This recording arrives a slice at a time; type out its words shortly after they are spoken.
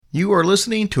You are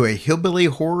listening to a Hillbilly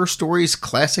Horror Stories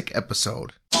classic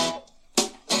episode.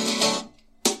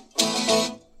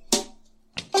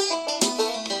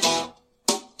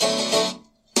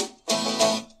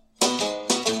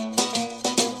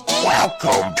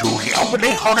 Welcome to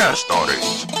Hillbilly Horror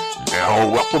Stories.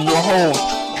 Now welcome your host,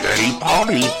 Jenny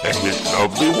Polly, and his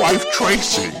lovely wife,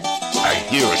 Tracy. I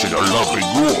hear she's a lovely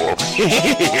ghoul.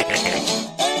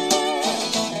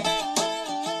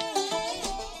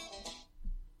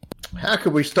 How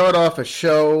could we start off a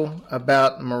show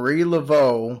about Marie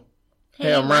Laveau?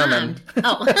 Hey, I'm rhyming.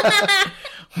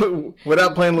 Oh.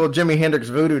 Without playing little Jimi Hendrix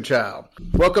Voodoo Child.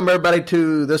 Welcome everybody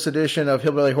to this edition of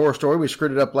Hillbilly Horror Story. We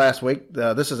screwed it up last week.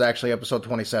 This is actually episode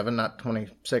 27, not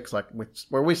 26,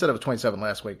 where we said it was 27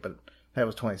 last week, but that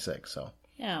was 26. So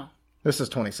Oh. This is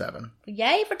 27.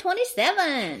 Yay for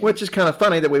 27. Which is kind of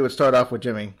funny that we would start off with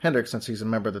Jimi Hendrix since he's a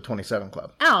member of the 27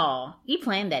 Club. Oh, you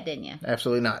planned that, didn't you?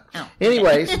 Absolutely not. Oh.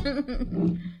 Anyways,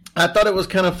 I thought it was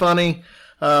kind of funny.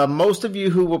 Most of you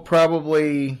who will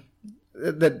probably,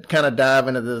 that kind of dive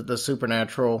into the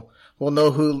supernatural, will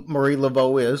know who Marie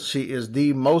Laveau is. She is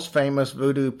the most famous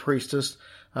voodoo priestess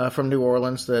from New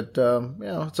Orleans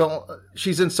that,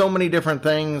 she's in so many different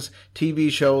things, TV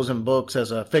shows and books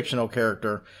as a fictional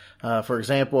character. For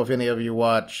example, if any of you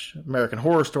watch American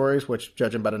Horror Stories, which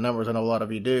judging by the numbers, I know a lot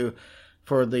of you do,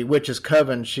 for the Witch's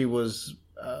Coven, she was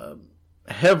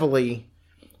heavily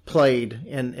played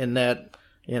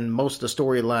in most of the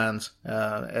storylines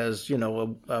as,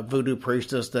 a voodoo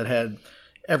priestess that had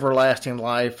everlasting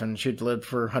life and she'd lived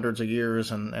for hundreds of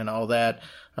years and all that.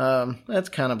 That's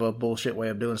kind of a bullshit way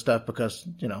of doing stuff because,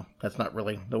 that's not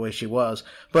really the way she was.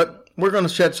 But we're going to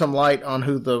shed some light on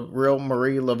who the real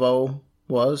Marie Laveau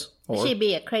was. She'd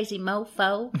be a crazy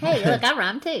mofo. Hey, look, I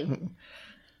rhyme too.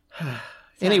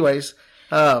 Anyways,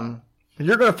 you're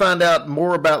going to find out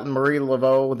more about Marie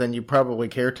Laveau than you probably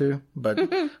care to, but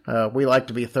we like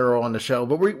to be thorough on the show.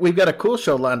 But we've got a cool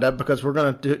show lined up because we're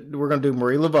going to do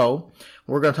Marie Laveau.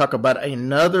 We're going to talk about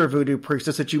another voodoo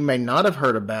priestess that you may not have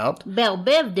heard about. Belle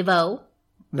Biv DeVoe.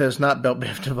 There's not Belle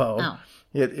Biv DeVoe. Oh.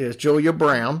 It is Julia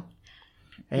Brown.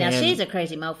 Now, she's a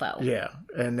crazy mofo. Yeah,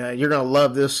 and you're going to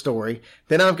love this story.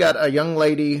 Then I've got a young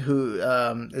lady who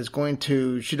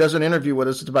she does an interview with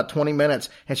us. It's about 20 minutes,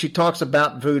 and she talks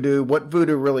about voodoo, what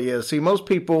voodoo really is. See, most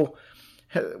people,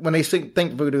 when they think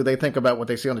voodoo, they think about what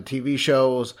they see on the TV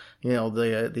shows,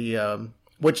 the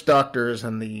witch doctors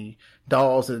and the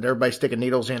dolls that everybody's sticking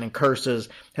needles in and curses.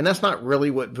 And that's not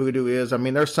really what voodoo is. I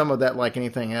mean, there's some of that like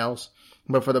anything else.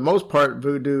 But for the most part,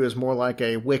 voodoo is more like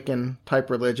a Wiccan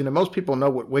type religion. And most people know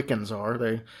what Wiccans are.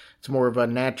 It's more of a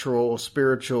natural,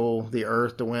 spiritual, the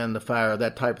earth, the wind, the fire,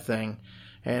 that type of thing.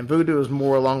 And voodoo is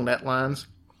more along that lines.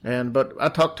 But I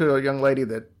talked to a young lady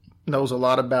that knows a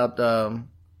lot about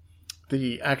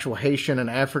the actual Haitian and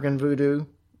African voodoo.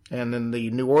 And then the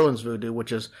New Orleans voodoo,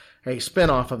 which is a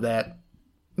spinoff of that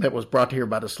was brought here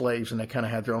by the slaves. And they kind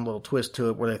of had their own little twist to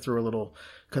it where they threw a little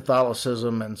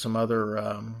Catholicism and some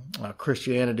other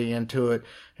Christianity into it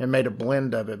and made a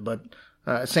blend of it. But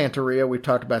Santeria, we've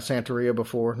talked about Santeria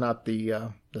before, not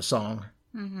the song,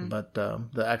 but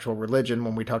the actual religion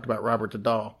when we talked about Robert the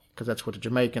Doll, because that's what the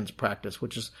Jamaicans practice,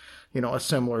 which is, a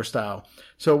similar style.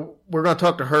 So we're going to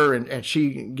talk to her, and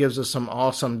she gives us some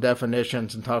awesome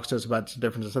definitions and talks to us about some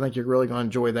differences. I think you're really going to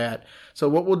enjoy that. So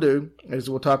what we'll do is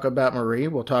we'll talk about Marie,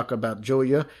 we'll talk about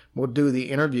Julia, we'll do the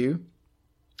interview,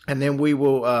 and then we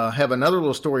will have another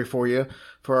little story for you,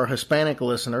 for our Hispanic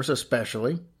listeners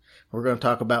especially. We're going to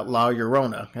talk about La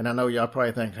Llorona. And I know y'all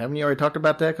probably think, haven't you already talked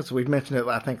about that? Because we've mentioned it,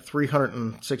 I think,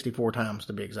 364 times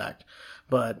to be exact.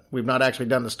 But we've not actually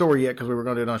done the story yet because we were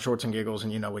going to do it on Shorts and Giggles,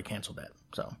 and we canceled that.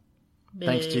 So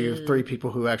thanks to you, 3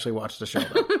 people who actually watched the show.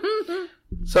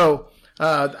 So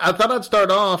I thought I'd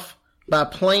start off by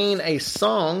playing a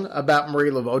song about Marie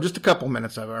Laveau. Just a couple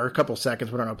minutes of it, or a couple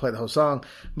seconds. We're not going to play the whole song.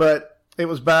 But it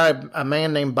was by a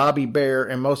man named Bobby Bare,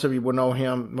 and most of you will know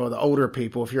him, the older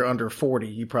people. If you're under 40,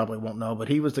 you probably won't know. But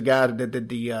he was the guy that did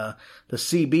the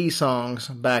CB songs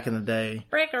back in the day.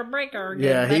 Breaker.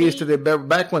 Yeah, he used to do,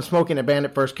 back when Smokey and the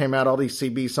Bandit first came out, all these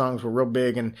CB songs were real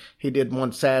big, and he did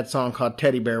one sad song called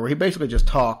Teddy Bear, where he basically just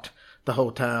talked the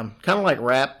whole time. Kind of like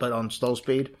rap, but on slow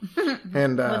speed.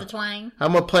 And with a twang.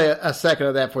 I'm going to play a second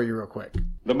of that for you real quick.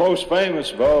 The most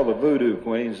famous of all the voodoo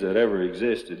queens that ever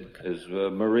existed is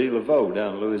Marie Laveau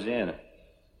down in Louisiana.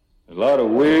 A lot of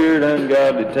weird,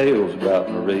 ungodly tales about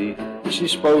Marie.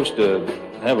 She's supposed to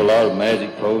have a lot of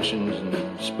magic potions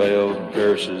and spells and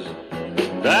curses.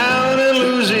 Down in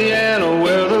Louisiana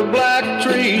where the black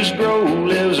trees grow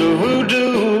lives a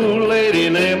voodoo lady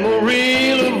named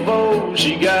Marie Laveau.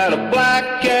 She got a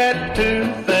black cat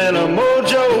tooth and a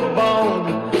mojo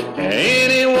bone.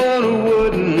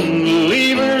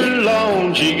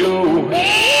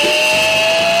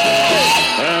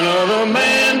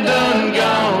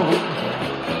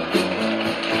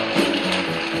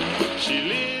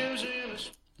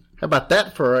 How about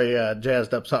that for a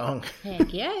jazzed up song?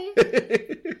 Heck yeah.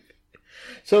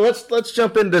 So let's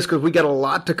jump into this because we got a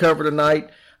lot to cover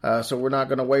tonight. So we're not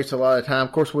going to waste a lot of time.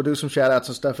 Of course, we'll do some shout outs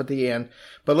and stuff at the end.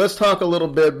 But let's talk a little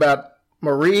bit about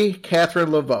Marie Catherine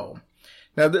Laveau.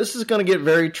 Now, this is going to get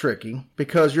very tricky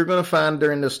because you're going to find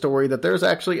during this story that there's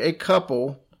actually a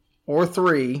couple or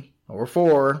 3 or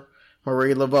 4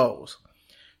 Marie Laveaus.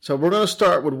 So we're going to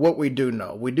start with what we do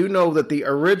know. We do know that the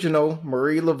original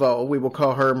Marie Laveau, we will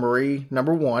call her Marie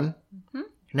number 1,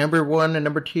 number 1 and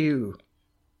number 2.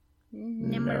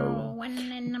 Number 1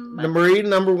 and number... The Marie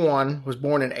number 1 was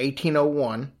born in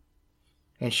 1801,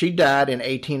 and she died in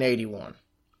 1881.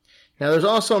 Now, there's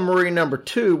also Marie number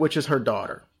 2, which is her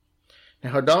daughter.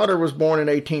 Now, her daughter was born in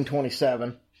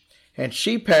 1827, and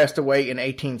she passed away in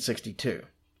 1862.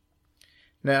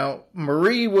 Now,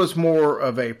 Marie was more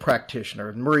of a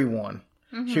practitioner, Marie 1.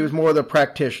 She was more of the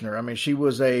practitioner. I mean, she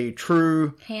was a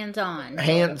true... Hands-on,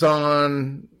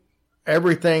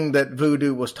 everything that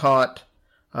voodoo was taught,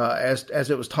 as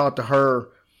it was taught to her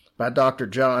by Dr.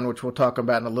 John, which we'll talk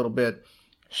about in a little bit.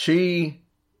 She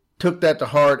took that to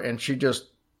heart, and she just,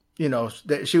 she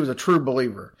was a true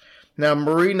believer. Now,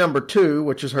 Marie number 2,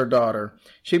 which is her daughter,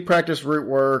 she practiced root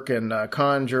work and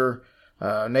conjure,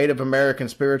 Native American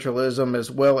spiritualism, as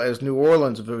well as New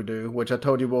Orleans voodoo, which I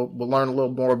told you we'll learn a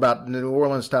little more about New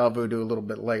Orleans style voodoo a little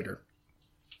bit later.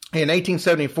 In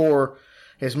 1874,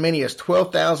 as many as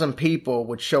 12,000 people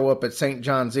would show up at St.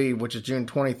 John's Eve, which is June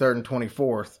 23rd and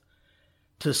 24th,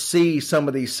 to see some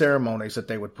of these ceremonies that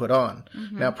they would put on.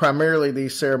 Now, primarily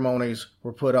these ceremonies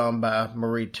were put on by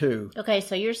Marie 2. Okay,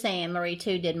 so you're saying Marie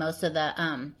 2 did most of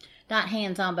the, not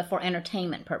hands-on, but for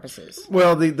entertainment purposes.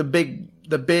 Well, the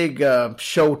big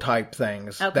show type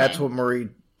things. Okay. That's what Marie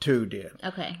 2 did.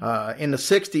 Okay. In the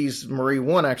 60s, Marie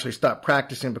 1 actually stopped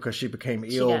practicing because she became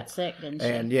ill. She got sick, didn't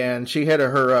she? And she had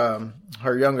her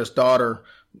youngest daughter,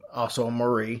 also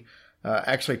Marie,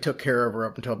 actually took care of her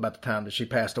up until about the time that she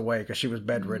passed away because she was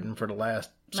bedridden for the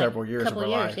last several years of her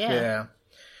life. Yeah.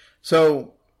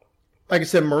 So, like I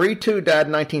said, Marie 2 died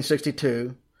in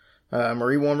 1962.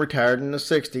 Marie 1 retired in the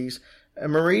 60s.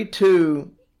 And Marie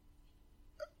 2,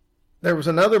 there was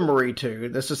another Marie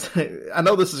 2. I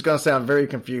know this is going to sound very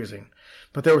confusing,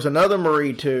 but there was another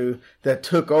Marie 2 that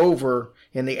took over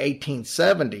in the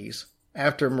 1870s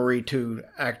after Marie 2,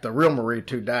 the real Marie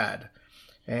 2 died.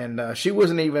 And she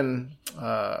wasn't even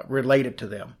related to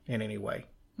them in any way.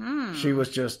 She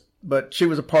was but she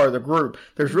was a part of the group.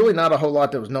 There's really not a whole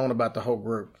lot that was known about the whole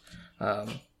group.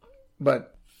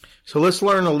 So let's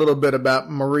learn a little bit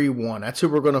about Marie 1. That's who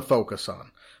we're going to focus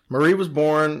on. Marie was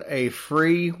born a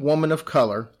free woman of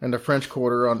color in the French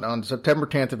Quarter on September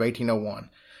 10th of 1801.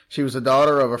 She was the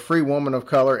daughter of a free woman of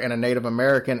color and a Native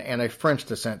American and a French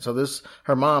descent. So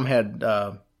her mom had,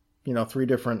 3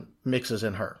 different mixes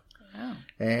in her. Oh.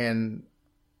 And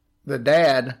the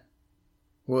dad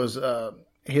was,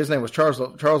 his name was Charles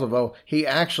Laveau. He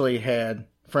actually had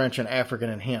French and African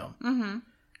in him. Mm-hmm.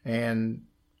 And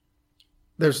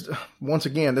once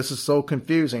again, this is so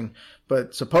confusing,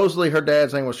 but supposedly her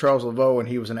dad's name was Charles Laveau, and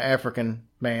he was an African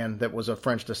man that was of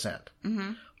French descent.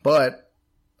 Mm-hmm. But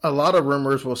a lot of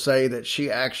rumors will say that she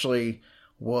actually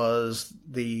was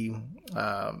the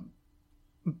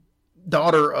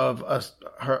daughter of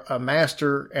a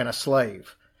master and a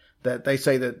slave. That they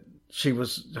say that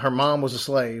her mom was a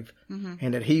slave,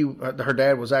 and that her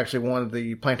dad was actually one of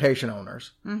the plantation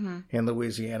owners in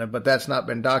Louisiana, but that's not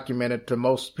been documented. To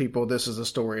most people, this is the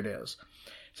story it is.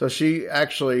 So she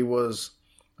actually was,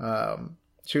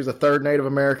 she was a third Native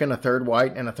American, a third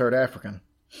white, and a third African.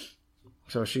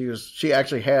 So she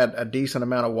actually had a decent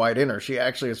amount of white in her. She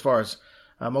actually, as far as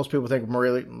most people think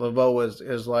Marie Laveau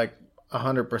is like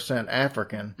 100%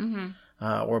 African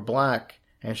or black.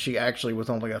 And she actually was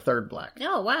only a third black.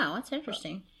 Oh, wow. That's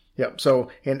interesting. Yep.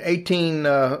 So in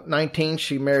 1819,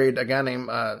 she married a guy named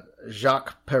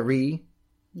Jacques Paris.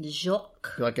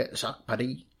 Jacques. Jacques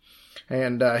Paris.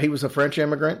 And he was a French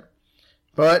immigrant.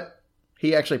 But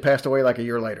he actually passed away like a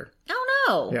year later.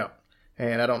 Oh, no. Yeah.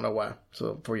 And I don't know why.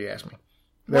 So before you ask me.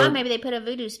 Why? Maybe they put a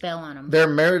voodoo spell on him. Their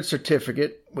marriage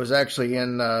certificate was actually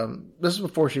in, this is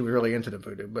before she was really into the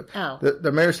voodoo, but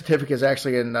the marriage certificate is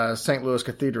actually in St. Louis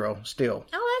Cathedral still.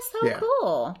 Oh, that's so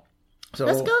cool. So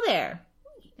let's go there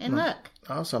and look.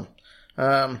 Awesome.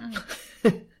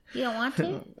 You don't want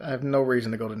to? I have no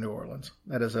reason to go to New Orleans.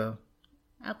 That is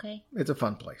okay. It's a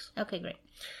fun place. Okay, great.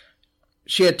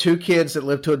 She had 2 kids that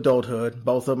lived to adulthood.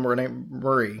 Both of them were named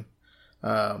Marie.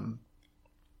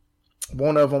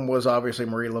 One of them was obviously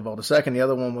Marie Laveau II. The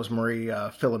other one was Marie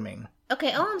Philomene.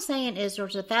 Okay, all I'm saying is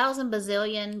there's 1,000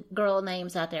 bazillion girl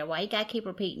names out there. Why you gotta keep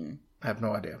repeating? I have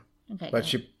no idea. Okay. but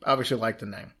she obviously liked the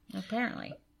name.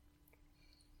 Apparently.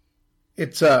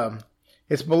 It's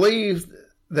believed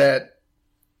that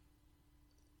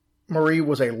Marie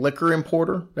was a liquor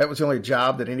importer. That was the only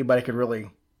job that anybody could really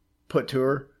put to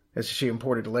her, as she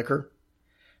imported liquor.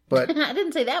 But I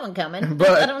didn't see that one coming.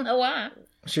 But- I don't know why.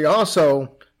 she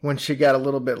also, when she got a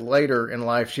little bit later in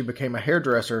life, she became a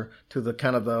hairdresser to the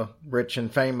kind of the rich and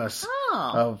famous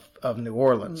Oh. of New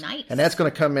Orleans. Nice. And that's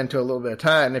going to come into a little bit of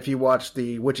time. And if you watch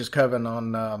the Witch's Coven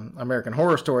on American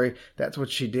Horror Story, that's what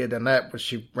she did. And that was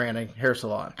she ran a hair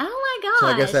salon. Oh my gosh. So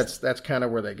I guess that's kind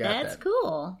of where they got That's that.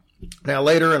 cool. Now,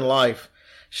 later in life,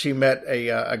 she met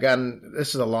a guy. This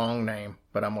is a long name,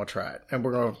 but I'm going to try it. And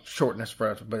we're going to shorten this for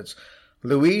us. But it's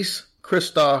Louis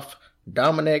Christophe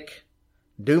Dominique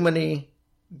Duminy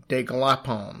de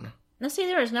Glapon. Now, see,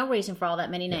 there is no reason for all that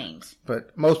many names.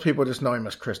 But most people just know him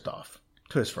as Christophe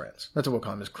to his friends. That's what we'll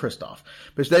call him, as Christophe.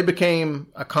 But they became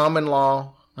a common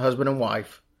law husband and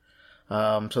wife.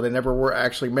 So they never were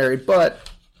actually married.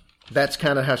 But that's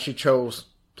kind of how she chose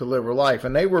to live her life.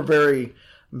 And they were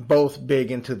both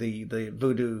big into the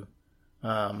voodoo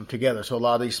together. So a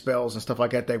lot of these spells and stuff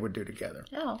like that they would do together.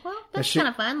 Oh, well, that's she- kind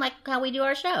of fun, like how we do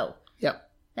our show. Yep.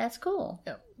 That's cool.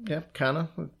 Yep, kind of.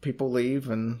 People leave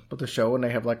and with the show and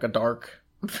they have like a dark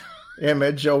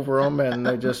image over them and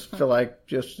they just feel like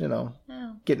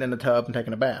Oh. getting in the tub and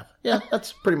taking a bath. Yeah,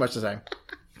 that's pretty much the same.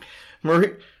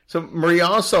 Marie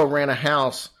also ran a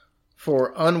house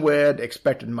for unwed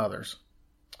expected mothers.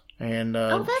 And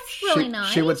Oh, that's really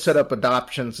nice. She would set up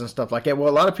adoptions and stuff like that. Well,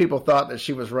 a lot of people thought that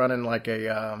she was running like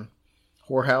a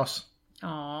whorehouse.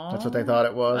 Oh. That's what they thought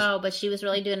it was. Oh, but she was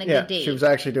really doing a Yeah, good deed. she was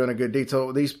actually doing a good deed.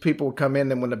 So these people would come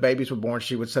in, and when the babies were born,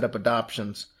 she would set up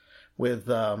adoptions with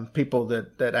people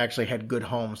that actually had good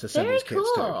homes to send Very these kids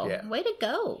cool. to. Yeah. Way to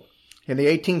go. In the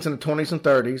 18s and the 20s and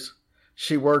 30s,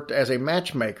 she worked as a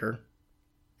matchmaker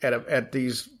at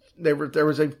these. There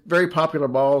was a very popular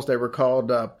balls. They were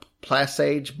called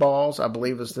Placage balls, I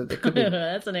believe. It could be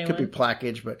That's a new could be one.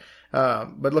 plaquage, but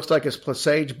it looks like it's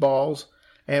Placage balls.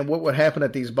 And what would happen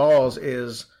at these balls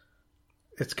is,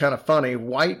 it's kind of funny.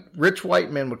 Rich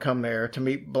white men would come there to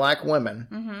meet black women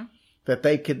Mm-hmm. that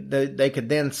they could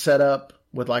then set up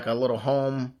with like a little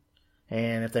home,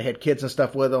 and if they had kids and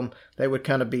stuff with them, they would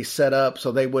kind of be set up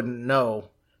so they wouldn't know,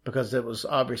 because it was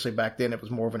obviously back then it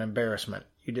was more of an embarrassment.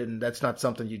 That's not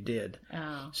something you did.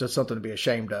 Oh. So it's something to be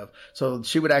ashamed of. So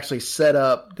she would actually set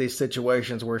up these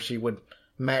situations where she would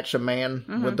match a man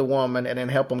with the woman and then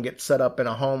help them get set up in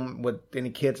a home with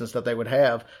any kids and stuff they would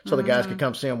have, so the guys could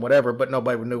come see them, whatever, but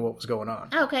nobody would know what was going on.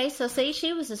 Okay, so see,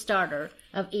 she was the starter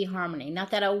of eHarmony, not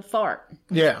that old fart.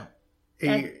 Yeah.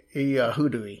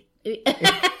 Hoodoo-y.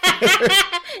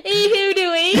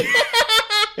 E-hoodooey.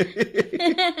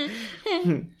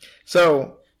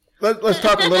 So let's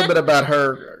talk a little bit about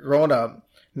her growing up.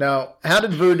 Now, how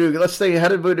did voodoo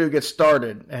get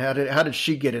started? How did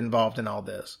she get involved in all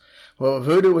this? Well,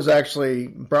 voodoo was actually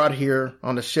brought here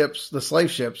on the slave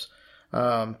ships,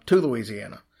 to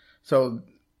Louisiana. So,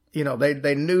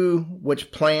 they knew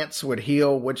which plants would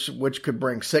heal, which could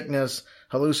bring sickness,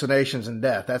 hallucinations, and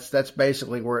death. That's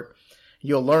basically where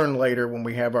you'll learn later when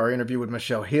we have our interview with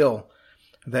Michelle Hill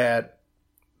that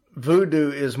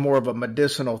voodoo is more of a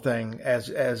medicinal thing as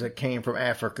it came from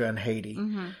Africa and Haiti.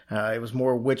 Mm-hmm. It was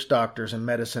more witch doctors and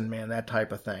medicine men, that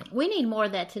type of thing. We need more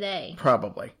of that today.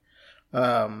 Probably.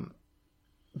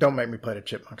 Don't make me play the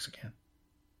Chipmunks again.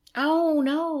 Oh,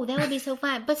 no, that would be so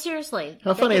fun. But seriously.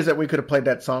 How funny is that we could have played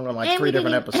that song on like 3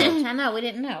 different episodes? I know, we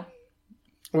didn't know.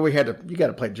 Well, you got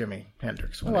to play Jimi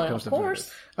Hendrix when it comes to course.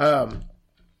 voodoo.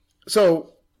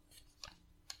 So,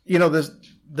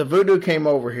 the voodoo came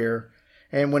over here,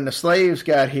 and when the slaves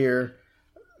got here,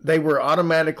 they were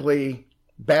automatically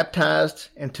baptized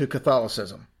into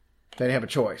Catholicism. They didn't have a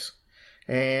choice.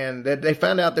 And they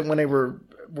found out that when they were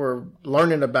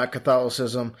learning about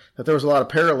Catholicism, that there was a lot of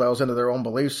parallels into their own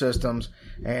belief systems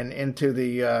and into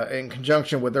in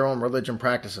conjunction with their own religion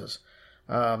practices.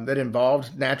 That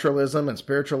involved naturalism and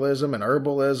spiritualism and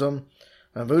herbalism.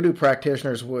 Voodoo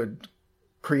practitioners would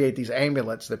create these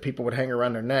amulets that people would hang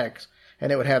around their necks,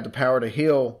 and it would have the power to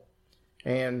heal.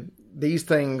 And these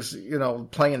things,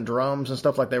 playing drums and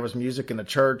stuff like there was music in the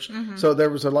church. Mm-hmm. So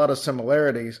there was a lot of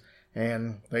similarities,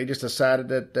 and they just decided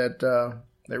that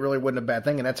really wasn't a bad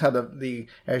thing. And that's how the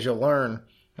as you'll learn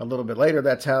a little bit later,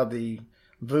 that's how the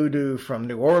voodoo from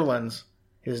New Orleans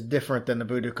is different than the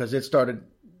voodoo, because it started,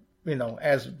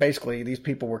 as basically these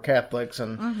people were Catholics,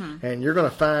 and you're going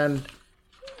to find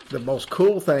the most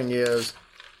cool thing is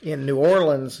in New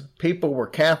Orleans, people were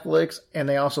Catholics and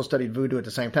they also studied voodoo at the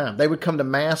same time. They would come to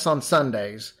Mass on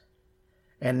Sundays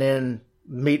and then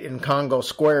meet in Congo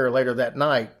Square later that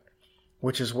night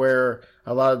which is where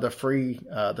a lot of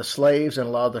the slaves and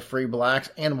a lot of the free blacks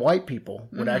and white people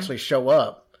would actually show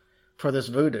up for this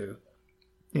voodoo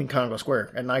in Congo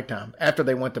Square at nighttime after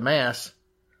they went to mass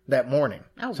that morning.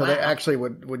 Oh, so wow. they actually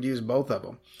would use both of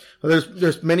them. Well,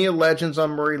 there's many legends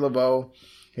on Marie Laveau.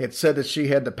 It said that she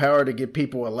had the power to get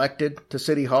people elected to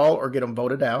City Hall or get them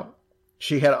voted out.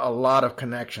 She had a lot of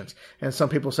connections. And some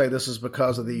people say this is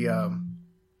because of the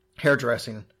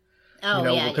hairdressing. Oh,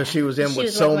 Because she was in with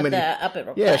was so with many. the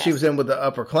upper Yeah, class. she was in with the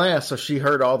upper class, so she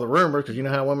heard all the rumors, because you know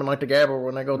how women like to gabble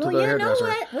when they go to the you know hairdresser.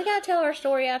 what? We got to tell our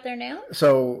story out there now.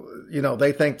 So,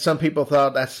 they think some people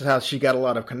thought that's how she got a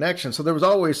lot of connections. So there was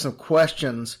always some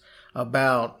questions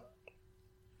about,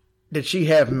 did she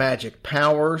have magic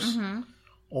powers?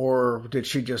 Or did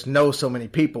she just know so many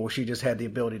people, she just had the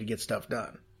ability to get stuff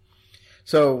done?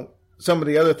 So some of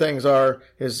the other things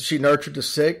is she nurtured the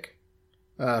sick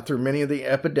through many of the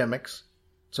epidemics.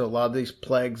 So a lot of these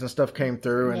plagues and stuff came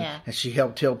through, and she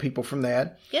helped heal people from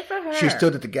that. Good for her. She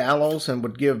stood at the gallows and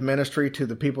would give ministry to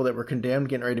the people that were condemned,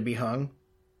 getting ready to be hung.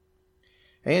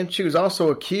 And she was also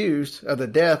accused of the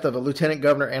death of a lieutenant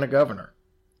governor and a governor.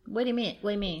 What do you mean?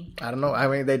 What do you mean? I don't know. I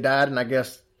mean, they died, and I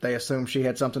guess they assumed she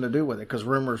had something to do with it, because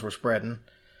rumors were spreading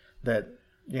that,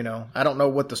 I don't know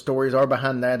what the stories are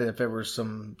behind that, if there was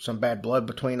some bad blood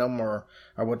between them or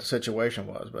what the situation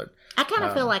was. But I kind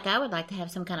of feel like I would like to have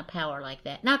some kind of power like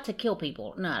that. Not to kill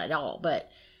people, not at all, but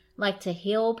like to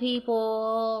heal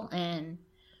people and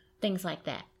things like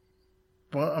that.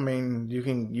 Well, I mean, you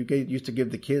used to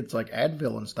give the kids like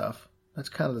Advil and stuff. That's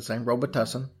kind of the same.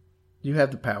 Robitussin. You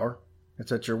have the power.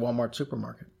 It's at your Walmart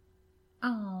supermarket.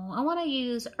 Oh, I want to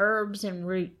use herbs and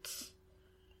roots.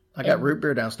 I got root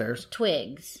beer downstairs.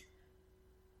 Twigs.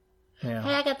 Yeah.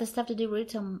 Hey, I got the stuff to do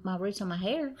roots on my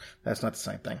hair. That's not the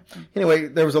same thing. Anyway,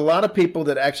 there was a lot of people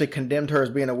that actually condemned her as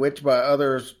being a witch, but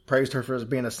others praised her for as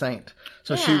being a saint.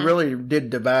 So she really did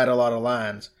divide a lot of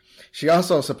lines. She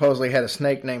also supposedly had a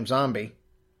snake named Zombie.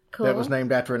 Cool. That was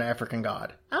named after an African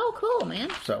god. Oh, cool, man.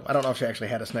 So I don't know if she actually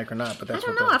had a snake or not, but that's I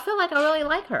don't know. I feel like I really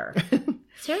like her.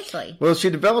 Seriously. Well, she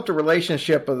developed a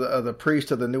relationship of the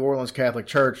priest of the New Orleans Catholic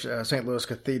Church, St. Louis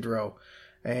Cathedral,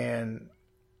 and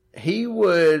he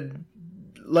would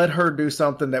let her do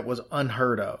something that was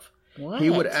unheard of. What? He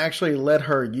would actually let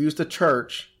her use the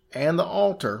church and the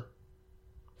altar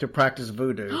to practice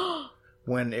voodoo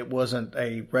when it wasn't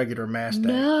a regular mass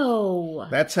day. No.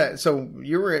 That's how, so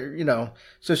you were,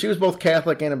 so she was both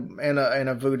Catholic and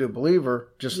a voodoo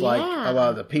believer, just like a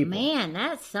lot of the people. Man,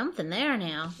 that's something there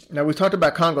now. Now, we talked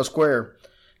about Congo Square.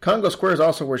 Congo Square is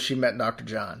also where she met Dr.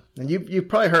 John. And you've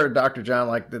probably heard of Dr. John,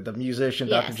 like the musician,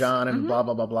 Yes. Dr. John, and blah,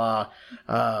 blah, blah, blah.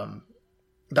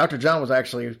 Dr. John was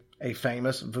actually a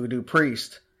famous voodoo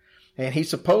priest. And he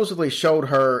supposedly showed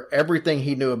her everything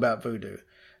he knew about voodoo.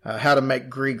 How to make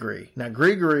gree-gree. Now,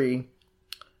 gree-gree,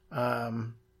 I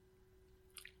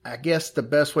guess the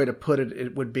best way to put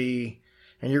it would be,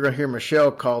 and you're going to hear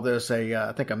Michelle call this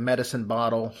I think a medicine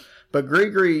bottle. But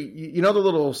gree-gree, you know the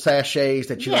little sachets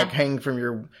that you like hang from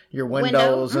your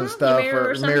windows and stuff,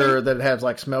 or mirror that has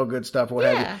like smell good stuff or what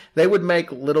have you. They would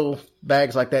make little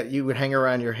bags like that you would hang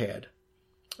around your head,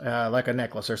 like a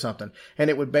necklace or something.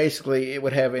 And it would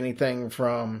have anything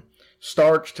from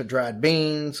starch to dried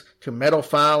beans to metal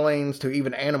filings to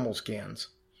even animal skins.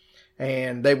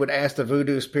 And they would ask the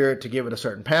voodoo spirit to give it a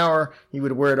certain power. You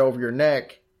would wear it over your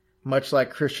neck, much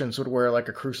like Christians would wear like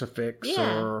a crucifix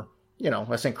or,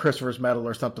 a St. Christopher's medal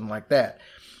or something like that.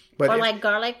 But like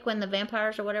garlic when the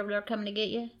vampires or whatever they're coming to get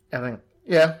you. I think,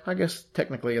 I guess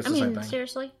technically it's the same thing.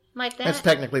 Seriously? Like that? It's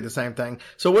technically the same thing.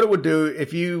 So what it would do,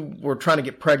 if you were trying to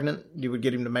get pregnant, you would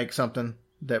get him to make something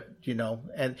that,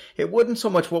 and it wasn't so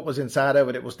much what was inside of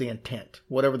it, it was the intent,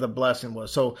 whatever the blessing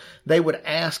was. So they would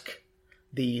ask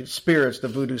the spirits, the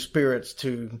voodoo spirits,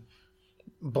 to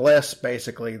bless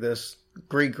basically this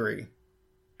gree-gree.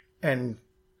 And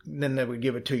then they would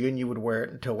give it to you and you would wear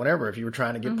it until whenever. If you were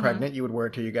trying to get pregnant, you would wear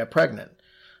it till you got pregnant.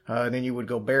 And then you would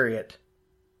go bury it.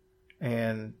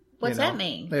 And what's that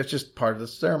mean? It's just part of the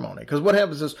ceremony. Because what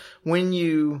happens is when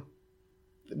you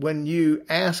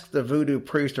ask the voodoo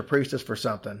priest or priestess for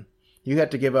something, you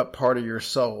have to give up part of your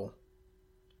soul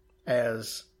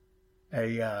as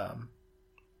a,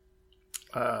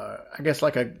 I guess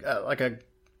like a,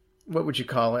 what would you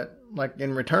call it? Like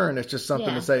in return, it's just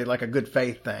something to say, like a good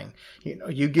faith thing.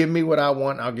 You give me what I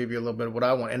want, I'll give you a little bit of what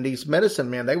I want. And these medicine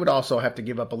men, they would also have to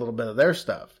give up a little bit of their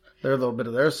stuff, a little bit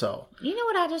of their soul. You know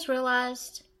what I just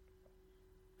realized?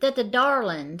 That the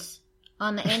Darlings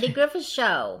on the Andy Griffith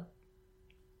Show,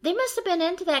 they must have been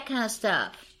into that kind of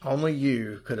stuff. Only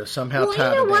you could have somehow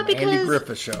tied it in the Andy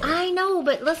Griffith Show. I know,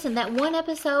 but listen, that one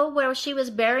episode where she was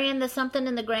burying something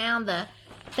in the ground,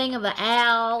 thing of the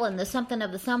owl and the something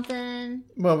of the something.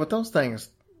 Well, but those things,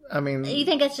 I mean... You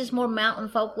think that's just more mountain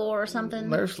folklore or something?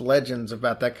 There's legends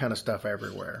about that kind of stuff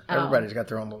everywhere. Oh. Everybody's got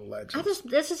their own little legends.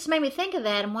 This just made me think of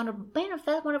that and wonder if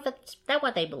that's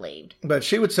what they believed. But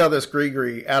she would sell this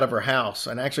gree out of her house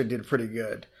and actually did pretty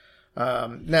good.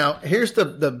 Now, here's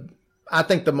I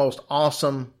think the most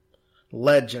awesome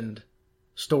legend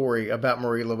story about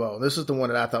Marie Laveau. This is the one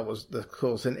that I thought was the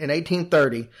coolest. In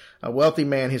 1830, a wealthy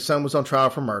man, his son was on trial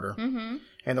for murder. Mm-hmm.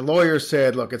 And the lawyers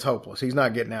said, look, it's hopeless. He's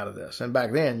not getting out of this. And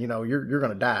back then, you're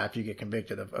going to die if you get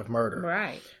convicted of murder.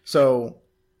 Right. So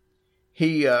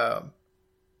he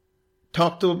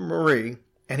talked to Marie,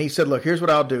 and he said, look, here's what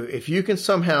I'll do. If you can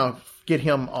somehow get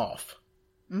him off,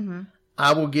 mm-hmm.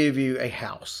 I will give you a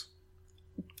house.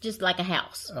 Just like a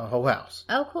house. A whole house.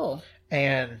 Oh, cool.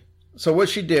 And so what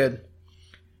she did,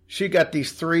 she got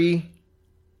these 3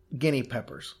 guinea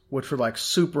peppers, which were like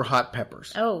super hot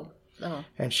peppers. Oh.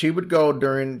 And she would go to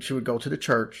the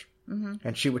church, mm-hmm.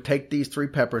 and she would take these 3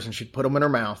 peppers and she'd put them in her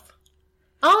mouth.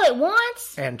 All at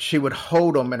once? And she would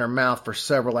hold them in her mouth for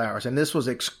several hours. And this was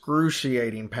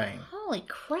excruciating pain. Holy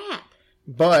crap.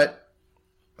 But,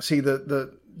 see,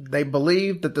 they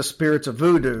believed that the spirits of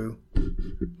voodoo,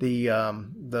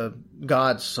 the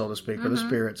gods, so to speak, mm-hmm. or the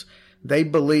spirits, they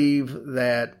believe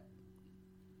that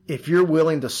if you're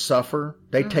willing to suffer,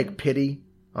 they mm-hmm. take pity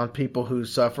on people who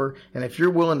suffer. And if you're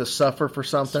willing to suffer for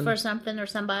something or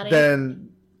somebody, then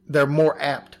they're more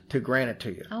apt to grant it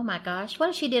to you. Oh my gosh. What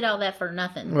if she did all that for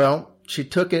nothing? Well, she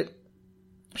took the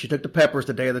peppers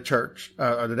the day of the church,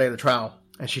 or the day of the trial,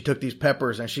 and she took these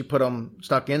peppers and she put them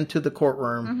stuck into the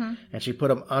courtroom, mm-hmm. and she put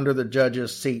them under the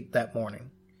judge's seat that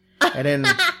morning. And then,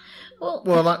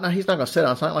 no, he's not going to sit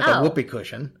on. It's not like a whoopee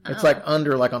cushion. It's like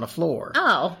under, like on the floor.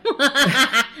 Oh.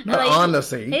 Not on the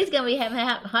seat. He's going to be having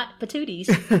hot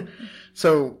patooties.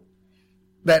 So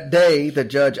that day, the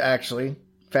judge actually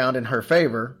found in her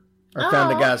favor, or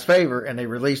found the guy's favor, and they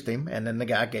released him, and then the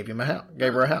guy gave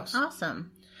her a house.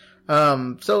 Awesome.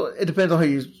 So it depends on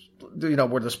who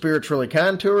were the spirits really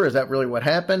kind to her? Is that really what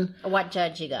happened? Or what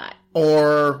judge you got?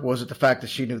 Or was it the fact that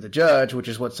she knew the judge, which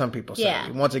is what some people say. Yeah.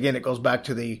 And once again, it goes back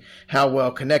to how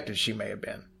well connected she may have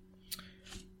been.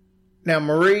 Now,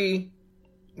 Marie,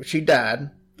 she died,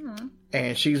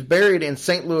 and she's buried in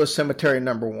St. Louis Cemetery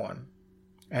No. 1.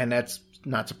 And that's,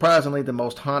 not surprisingly, the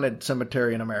most haunted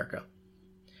cemetery in America.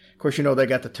 Of course, they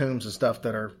got the tombs and stuff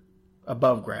that are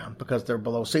above ground because they're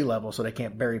below sea level, so they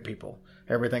can't bury people.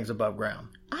 Everything's above ground.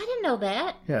 I didn't know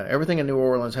that. Yeah, everything in New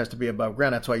Orleans has to be above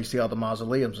ground. That's why you see all the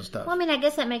mausoleums and stuff. Well, I mean, I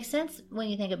guess that makes sense when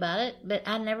you think about it, but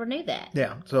I never knew that.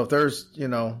 Yeah, so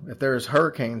if there's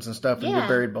hurricanes and stuff and you're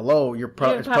buried below, it's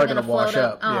probably going to wash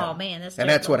up. Oh, yeah. Man, that's and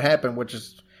terrible. That's what happened, which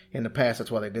is in the past, that's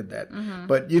why they did that. Mm-hmm.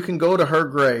 But you can go to her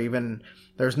grave, and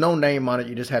there's no name on it.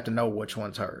 You just have to know which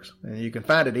one's hers. And you can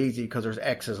find it easy because there's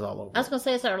X's all over it. I was going to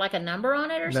say, is there like a number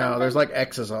on it or something? No, there's like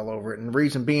X's all over it. And the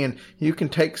reason being, you can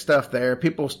take stuff there.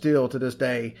 People still, to this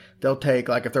day, they'll take,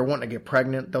 like if they're wanting to get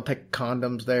pregnant, they'll take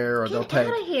condoms there. Or Get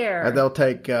out of here. Or they'll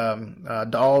take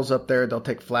dolls up there. They'll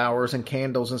take flowers and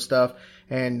candles and stuff.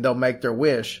 And they'll make their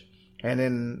wish. And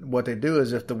then what they do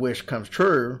is if the wish comes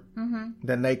true, mm-hmm.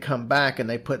 then they come back and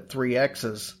they put 3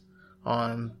 X's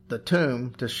on the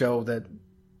tomb to show that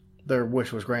their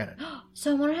wish was granted.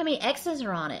 So I wonder how many X's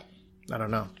are on it. I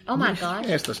don't know. Oh my gosh.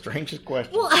 That's the strangest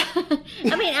question. Well,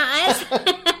 I mean,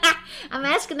 I'm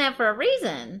asking that for a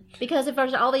reason. Because if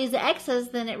there's all these X's,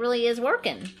 then it really is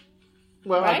working.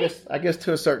 Well, right? I guess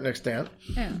to a certain extent.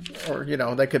 Yeah. Or,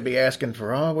 they could be asking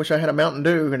for, I wish I had a Mountain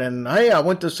Dew. And then, hey, I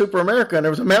went to Super America and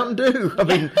there was a Mountain Dew. I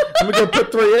mean, let me go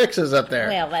put 3 X's up there.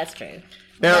 Well, that's true.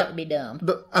 Now, that would be dumb.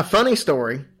 A funny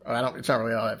story. It's not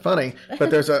really all that funny,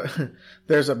 but there's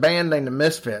a band named the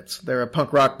Misfits. They're a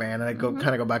punk rock band, and they kind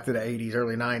of go back to the 80s,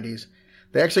 early 90s.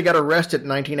 They actually got arrested in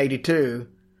 1982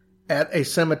 at a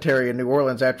cemetery in New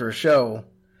Orleans after a show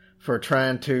for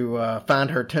trying to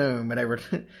find her tomb, and they were.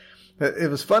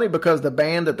 It was funny because the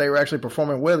band that they were actually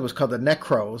performing with was called the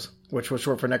Necros, which was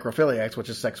short for necrophiliacs, which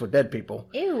is sex with dead people.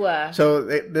 Ew. So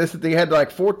they had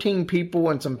like 14 people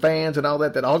and some fans and all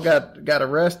that all got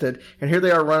arrested. And here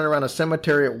they are running around a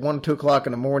cemetery at 1, 2 o'clock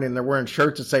in the morning. They're wearing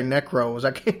shirts that say Necros.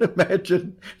 I can't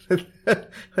imagine that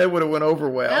would have went over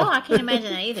well. No, I can't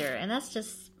imagine that either. And that's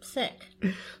just sick.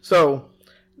 So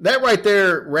that right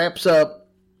there wraps up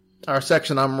our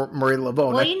section on Marie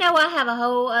Laveau. Well, I have a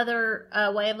whole other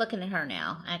way of looking at her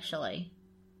now, actually.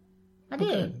 I do.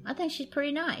 Okay. I think she's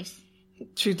pretty nice.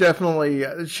 She's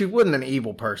definitely, she wasn't an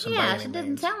evil person. Yeah, she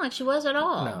didn't sound like she was at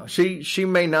all. No, she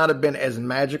may not have been as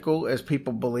magical as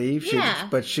people believe.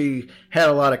 But she had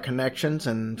a lot of connections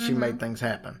and she made things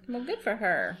happen. Well, good for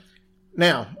her.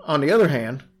 Now, on the other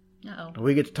hand, Uh-oh.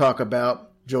 we get to talk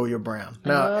about Julia Brown.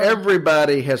 Now,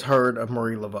 everybody has heard of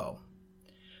Marie Laveau.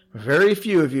 Very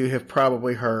few of you have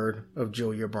probably heard of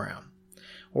Julia Brown.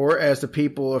 Or as the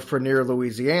people of Frenier,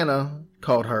 Louisiana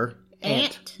called her,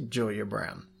 Aunt Julia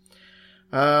Brown.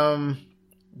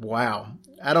 Wow.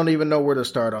 I don't even know where to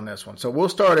start on this one. So we'll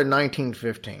start in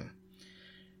 1915.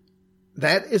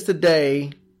 That is the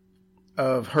day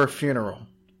of her funeral.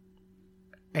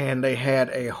 And they had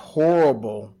a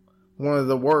horrible, one of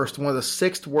the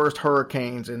sixth worst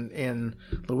hurricanes in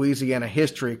Louisiana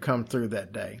history come through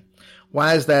that day.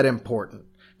 Why is that important?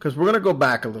 Because we're going to go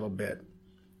back a little bit.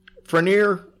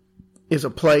 Frenier is a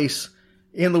place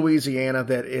in Louisiana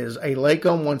that is a lake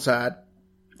on one side.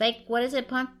 Like, what is it?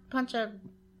 Puncharello,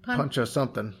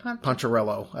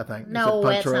 I think. No,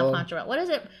 it's not Puncharello. What is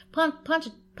it?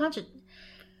 Punch.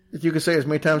 You can say as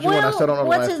many times as you want. I still don't know the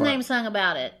last what's his part. name sung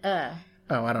about it? I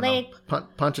don't know.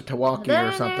 Punchatawaukee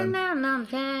or something.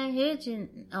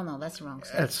 Oh, no, that's the wrong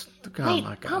song. That's, oh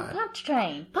my God.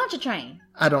 Punch a train.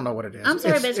 I don't know what it is. I'm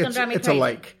sorry, but it's going to drive me It's crazy. a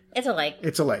lake. It's a lake.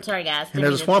 It's a lake. Sorry, guys. And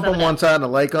there's a swamp on one side and a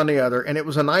lake on the other. And it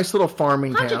was a nice little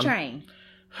farming Punch town. a train.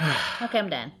 Okay, I'm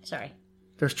done. Sorry.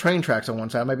 There's train tracks on one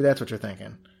side. Maybe that's what you're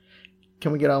thinking.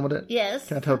 Can we get on with it? Yes.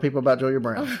 Can I tell people about Julia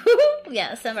Brown?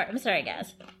 Yes, I'm sorry,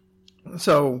 guys.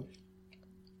 So,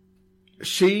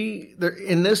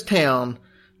 in this town,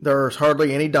 there's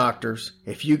hardly any doctors.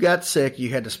 If you got sick, you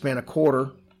had to spend a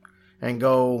quarter and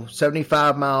go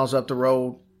 75 miles up the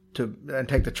road and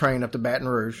take the train up to Baton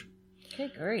Rouge.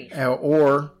 Good grief.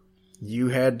 Or you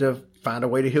had to find a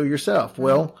way to heal yourself. Mm-hmm.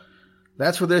 Well,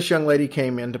 that's where this young lady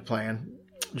came into plan,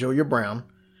 Julia Brown.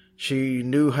 She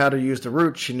knew how to use the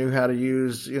roots. She knew how to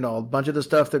use, a bunch of the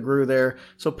stuff that grew there.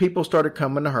 So people started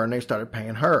coming to her and they started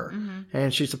paying her. Mm-hmm.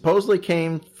 And she supposedly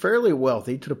came fairly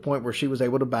wealthy to the point where she was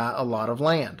able to buy a lot of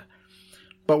land.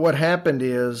 But what happened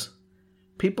is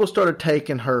people started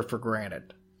taking her for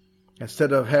granted.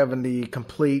 Instead of having the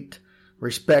complete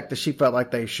respect that she felt like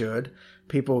they should,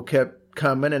 people kept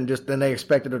coming and then they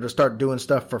expected her to start doing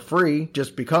stuff for free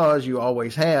just because you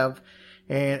always have.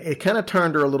 And it kind of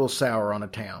turned her a little sour on the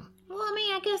town. Well, I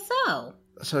mean, I guess so.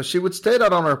 So she would stand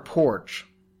out on her porch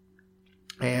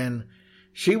and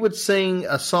she would sing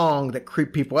a song that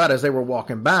creeped people out as they were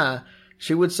walking by.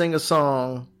 She would sing a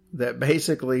song that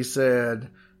basically said,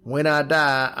 "When I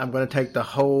die, I'm going to take the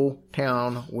whole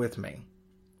town with me."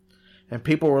 And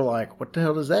people were like, what the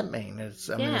hell does that mean? Is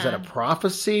that a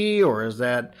prophecy or is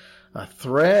that a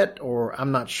threat or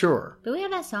I'm not sure. Do we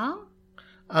have that song?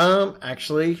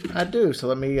 Actually, I do. So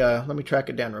let me track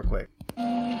it down real quick.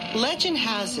 Legend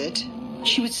has it,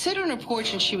 she would sit on her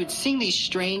porch and she would sing these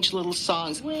strange little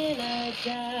songs.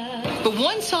 But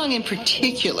one song in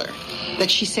particular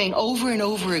that she sang over and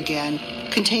over again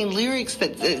contained lyrics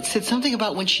that said something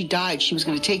about when she died, she was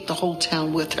going to take the whole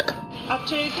town with her. I'll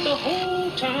take the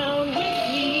whole town with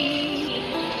me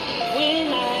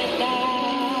when I die.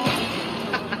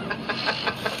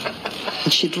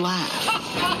 And she'd laugh.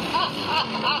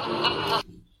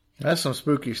 That's some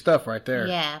spooky stuff right there.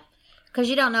 Yeah. Because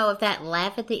you don't know if that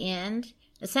laugh at the end,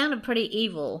 it sounded pretty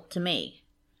evil to me.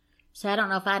 So I don't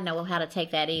know if I'd know how to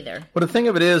take that either. Well, the thing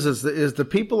of it is the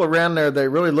people around there, they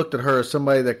really looked at her as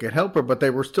somebody that could help her, but they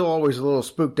were still always a little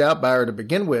spooked out by her to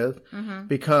begin with,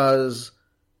 because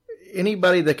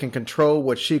anybody that can control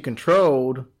what she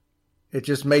controlled, it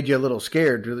just made you a little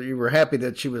scared. You were happy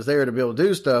that she was there to be able to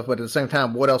do stuff, but at the same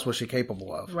time, what else was she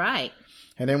capable of? Right.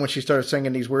 And then when she started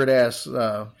singing these weird ass,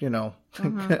 I'm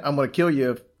going to kill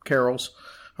you carols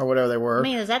or whatever they were. I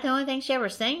mean, is that the only thing she ever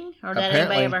sang? Or that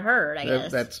anybody ever heard, I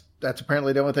guess? That's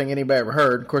apparently the only thing anybody ever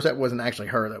heard. Of course, that wasn't actually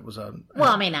her. That was I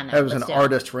know. That was an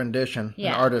artist rendition.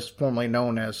 Yeah. An artist formerly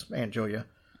known as Aunt Julia.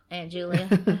 Aunt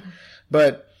Julia.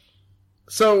 But,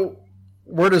 so,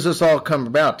 where does this all come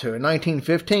about to? In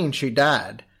 1915, she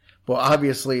died. Well,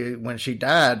 obviously, when she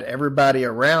died, everybody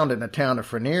around in the town of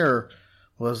Frenier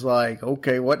was like,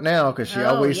 okay, what now? Because she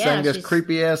always sang this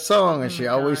creepy-ass song, and she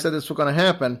always said this was going to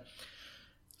happen.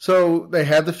 So they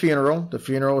had the funeral. The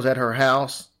funeral was at her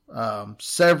house.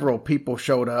 Several people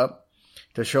showed up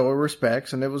to show her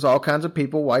respects, and it was all kinds of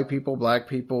people, white people, black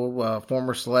people,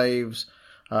 former slaves,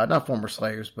 not former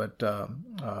slaves, but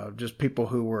just people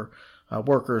who were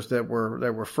workers that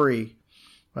were free.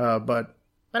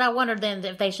 But I wondered then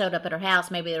if they showed up at her house,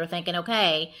 maybe they were thinking,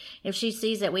 okay, if she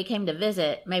sees that we came to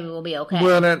visit, maybe we'll be okay.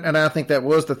 Well, and I think that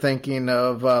was the thinking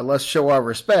of, let's show our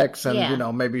respects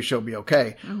and, maybe she'll be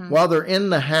okay. Mm-hmm. While they're in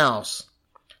the house,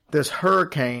 this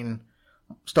hurricane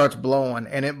starts blowing,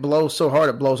 and it blows so hard,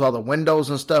 it blows all the windows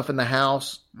and stuff in the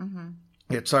house. Mm-hmm.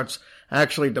 It starts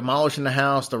actually demolishing the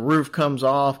house. The roof comes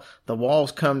off. The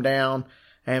walls come down.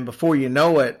 And before you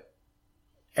know it,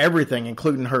 everything,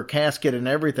 including her casket and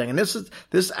everything. And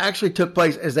this actually took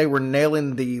place as they were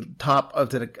nailing the top of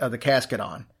the casket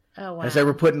on. Oh, wow. As they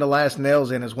were putting the last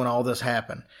nails in is when all this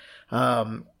happened.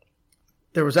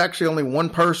 There was actually only one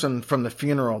person from the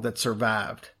funeral that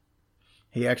survived.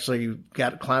 He actually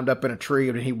climbed up in a tree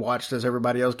and he watched as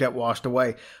everybody else got washed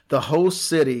away. The whole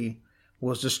city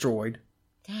was destroyed.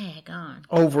 Daggone.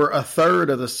 Over a third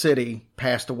of the city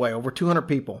passed away. Over 200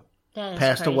 people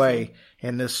passed crazy. away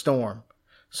in this storm.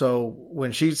 So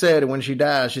when she said when she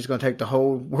dies, she's going to take the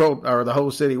whole world or the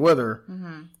whole city with her,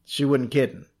 she wasn't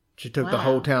kidding. She took the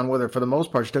whole town with her. For the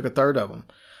most part, she took a third of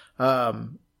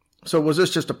them. So was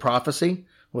this just a prophecy?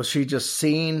 Was she just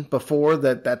seeing before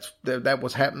that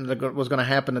was happening, was going to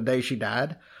happen the day she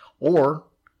died? Or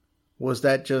was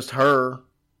that just her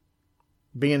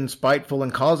being spiteful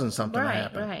and causing something to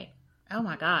happen? Right. Oh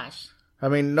my gosh. I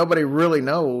mean, nobody really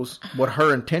knows what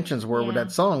her intentions were with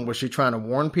that song. Was she trying to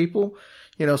warn people?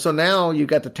 You know, so now you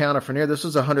got the town of Fernier. This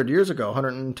was 100 years ago,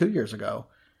 102 years ago.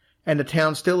 And the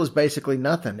town still is basically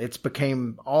nothing. It's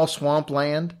became all swamp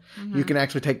land. You can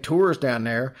actually take tours down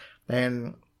there.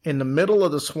 And in the middle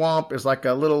of the swamp is like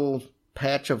a little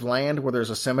patch of land where there's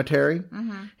a cemetery.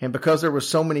 And because there were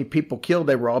so many people killed,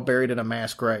 they were all buried in a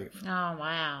mass grave. Oh,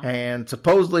 wow. And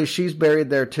supposedly she's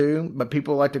buried there too. But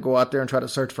people like to go out there and try to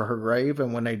search for her grave.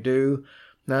 And when they do,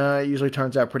 it usually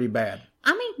turns out pretty bad.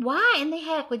 I mean, why in the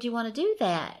heck would you want to do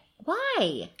that?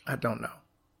 Why? I don't know.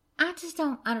 I just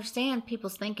don't understand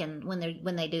people's thinking when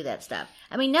they do that stuff.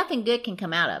 I mean, nothing good can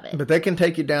come out of it. But they can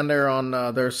take you down there on,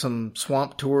 there's some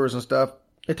swamp tours and stuff.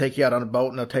 They take you out on a boat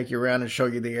and they'll take you around and show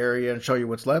you the area and show you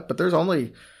what's left. But there's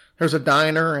a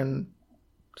diner and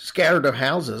scattered of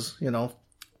houses, you know,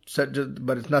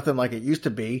 but it's nothing like it used to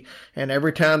be. And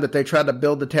every time that they try to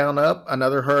build the town up,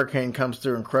 another hurricane comes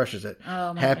through and crushes it.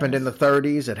 Oh, my happened goodness. in the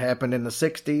 30s. It happened in the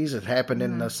 60s. It happened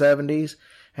in the 70s.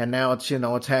 And now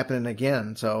it's happening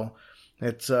again. So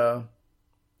it's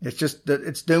just that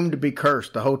it's doomed to be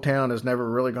cursed. The whole town is never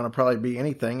really going to probably be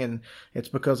anything. And it's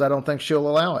because I don't think she'll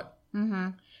allow it.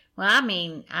 Well, I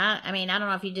mean, I don't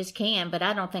know if you just can, but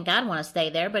I don't think I'd want to stay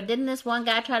there. But didn't this one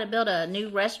guy try to build a new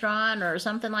restaurant or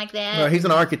something like that? Well, he's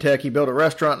an architect. He built a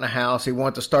restaurant in a house. He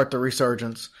wanted to start the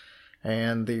resurgence.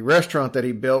 And the restaurant that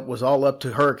he built was all up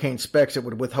to hurricane specs. It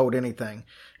would withhold anything.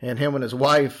 And him and his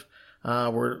wife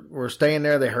were staying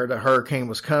there. They heard a hurricane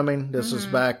was coming. This was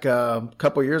back a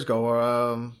couple years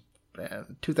ago,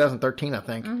 2013, I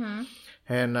think.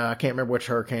 And I can't remember which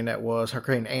hurricane that was.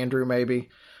 Hurricane Andrew, maybe.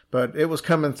 But it was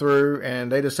coming through,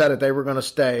 and they decided they were going to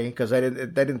stay because they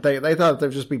thought there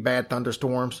would just be bad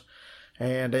thunderstorms,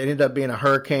 and it ended up being a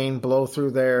hurricane blow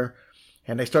through there,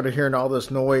 and they started hearing all this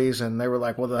noise, and they were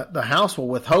like, well, the house will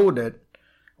withhold it,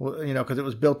 you know, because it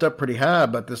was built up pretty high,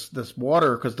 but this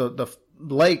water, because the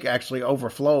lake actually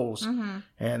overflows,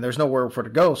 and there's nowhere for it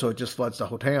to go, so it just floods the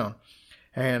whole town,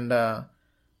 and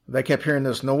they kept hearing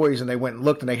this noise, and they went and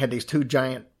looked, and they had these two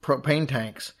giant propane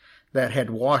tanks that had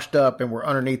washed up and were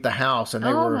underneath the house. And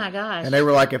they my gosh. And they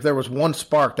were like, if there was one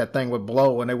spark, that thing would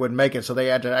blow and they wouldn't make it. So they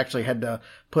had to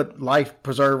put life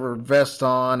preserver vests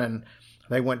on, and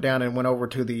they went down and went over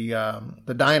to the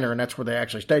diner, and that's where they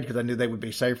actually stayed because they knew they would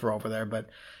be safer over there. But,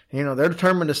 you know, they're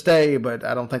determined to stay, but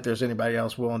I don't think there's anybody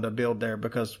else willing to build there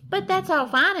because. But that's all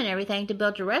fine and everything to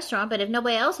build your restaurant. But if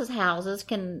nobody else's houses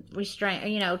can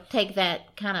take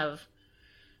that kind of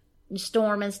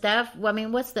storm and stuff, well, I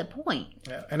mean, what's the point?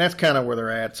 Yeah, and that's kind of where they're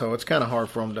at, so it's kind of hard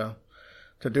for them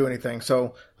to do anything.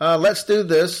 So let's do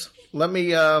this. Let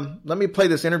me play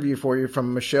this interview for you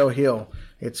from Michelle Hill.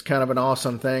 It's kind of an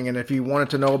awesome thing, and if you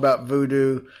wanted to know about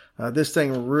voodoo, this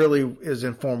thing really is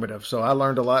informative. So I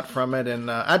learned a lot from it,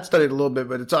 and I'd studied a little bit,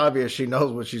 but it's obvious she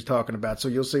knows what she's talking about, so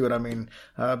you'll see what I mean.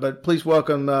 But please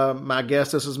welcome my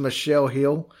guest. This is Michelle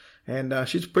Hill, and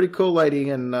she's a pretty cool lady,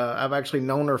 and I've actually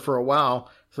known her for a while.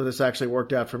 So this actually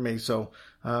worked out for me. So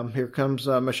here comes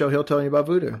Michelle Hill telling you about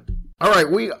voodoo. All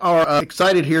right, we are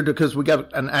excited here because we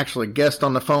got an actually guest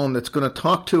on the phone that's going to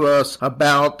talk to us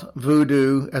about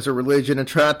voodoo as a religion and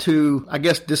try to, I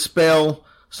guess, dispel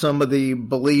some of the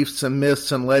beliefs and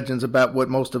myths and legends about what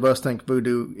most of us think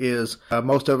voodoo is.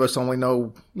 Most of us only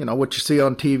know, you know, what you see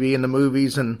on TV and the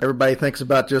movies, and everybody thinks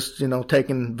about just, you know,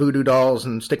 taking voodoo dolls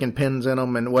and sticking pins in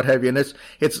them and what have you. And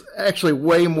it's actually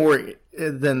way more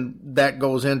than that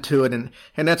goes into it, and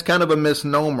that's kind of a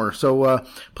misnomer. So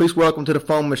please welcome to the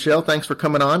phone, Michelle. Thanks for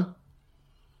coming on.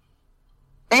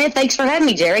 And thanks for having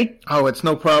me, Jerry. Oh, it's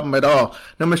no problem at all.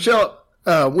 Now, Michelle,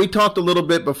 we talked a little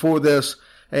bit before this,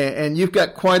 and you've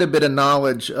got quite a bit of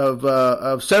knowledge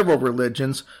of several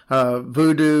religions,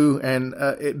 voodoo and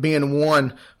it being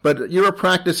one. But you're a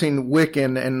practicing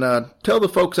Wiccan, and tell the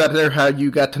folks out there how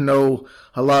you got to know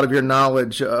a lot of your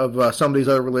knowledge of some of these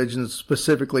other religions,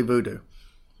 specifically voodoo.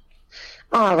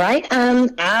 All right.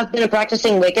 I've been a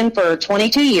practicing Wiccan for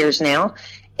 22 years now.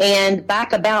 And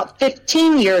back about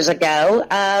 15 years ago,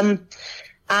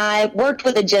 I worked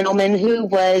with a gentleman who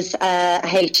was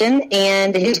Haitian,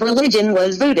 and his religion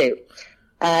was voodoo.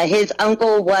 His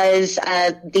uncle was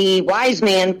the wise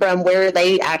man from where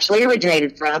they actually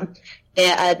originated from.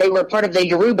 They were part of the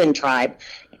Yoruban tribe.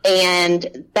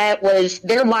 And that was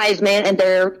their wise man and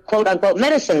their quote-unquote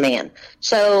medicine man.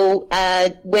 So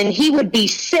when he would be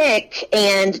sick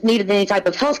and needed any type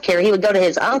of health care, he would go to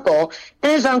his uncle,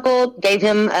 and his uncle gave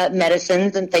him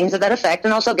medicines and things of that effect,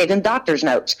 and also gave him doctor's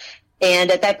notes. And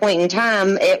at that point in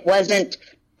time, it wasn't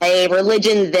a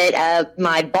religion that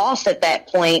my boss at that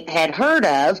point had heard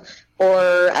of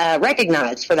or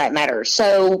recognized, for that matter.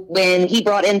 So when he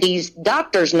brought in these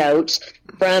doctor's notes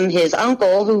from his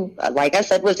uncle, who, like I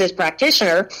said, was his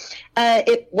practitioner,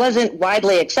 it wasn't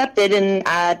widely accepted, and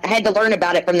I had to learn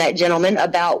about it from that gentleman,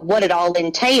 about what it all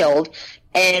entailed.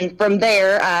 And from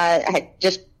there, I had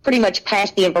just pretty much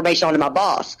passed the information on to my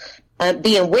boss.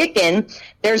 Being Wiccan,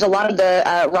 there's a lot of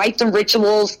the rites and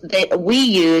rituals that we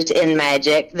used in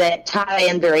magic that tie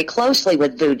in very closely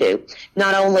with voodoo.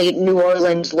 Not only New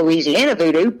Orleans, Louisiana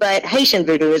voodoo, but Haitian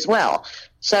voodoo as well.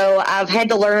 So I've had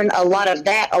to learn a lot of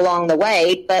that along the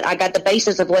way, but I got the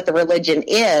basis of what the religion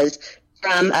is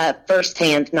from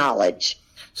firsthand knowledge.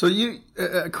 So you,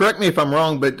 correct me if I'm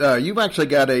wrong, but you've actually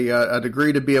got a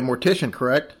degree to be a mortician,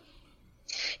 correct?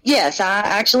 Yes, I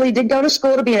actually did go to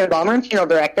school to be an embalmer and funeral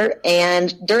director,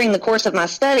 and during the course of my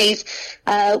studies,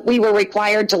 we were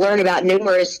required to learn about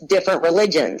numerous different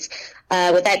religions.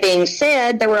 With that being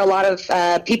said, there were a lot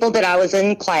of people that I was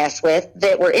in class with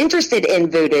that were interested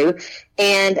in voodoo,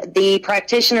 and the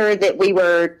practitioner that we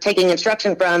were taking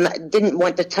instruction from didn't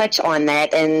want to touch on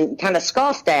that and kind of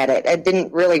scoffed at it. I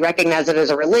didn't really recognize it as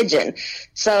a religion.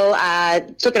 So I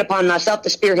took it upon myself to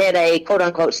spearhead a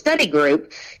quote-unquote study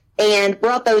group, and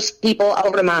brought those people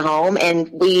over to my home, and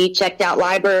we checked out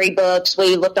library books,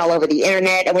 we looked all over the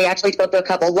internet, and we actually spoke to a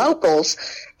couple locals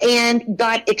and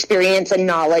got experience and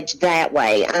knowledge that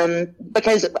way.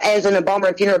 Because as an embalmer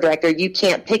and funeral director, you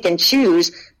can't pick and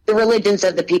choose the religions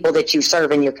of the people that you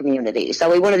serve in your community.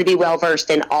 So we wanted to be well-versed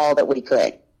in all that we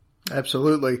could.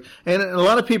 Absolutely. And a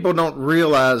lot of people don't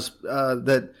realize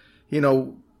that,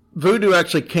 voodoo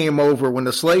actually came over when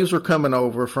the slaves were coming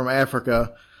over from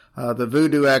Africa. The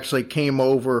voodoo actually came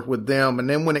over with them. And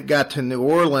then when it got to New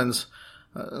Orleans,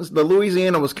 the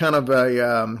Louisiana was kind of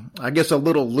a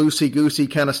little loosey-goosey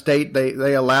kind of state.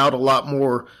 They allowed a lot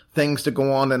more things to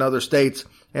go on in other states.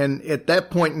 And at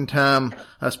that point in time,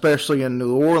 especially in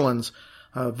New Orleans,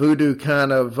 voodoo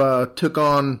kind of took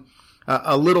on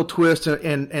a little twist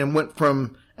and went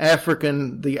from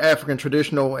the African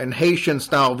traditional and Haitian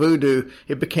style voodoo.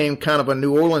 It became kind of a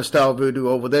New Orleans style voodoo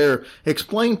over there.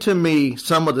 Explain to me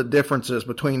some of the differences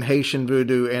between Haitian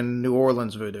voodoo and New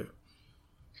Orleans voodoo.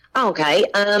 Okay.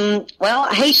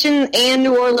 Well, Haitian and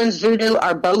New Orleans voodoo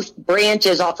are both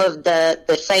branches off of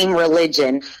the same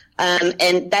religion.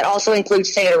 And that also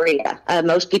includes Santeria.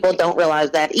 Most people don't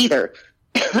realize that either.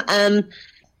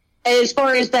 As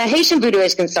far as the Haitian voodoo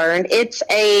is concerned, it's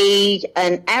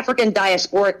an African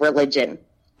diasporic religion,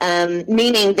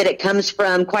 meaning that it comes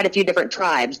from quite a few different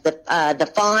tribes,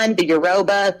 the Fon, the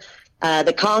Yoruba,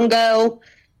 the Congo,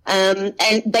 and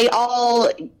they all,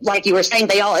 like you were saying,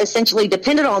 they all essentially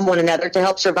depended on one another to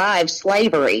help survive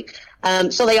slavery.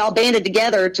 So they all banded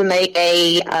together to make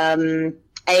a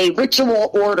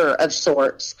ritual order of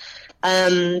sorts.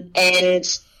 And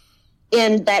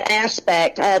in that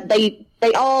aspect,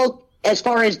 they all, as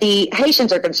far as the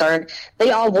Haitians are concerned,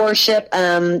 they all worship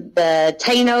the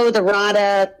Taino, the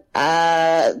Rada,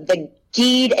 the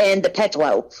Guide, and the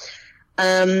Petwo.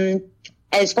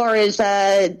 As far as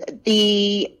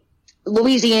the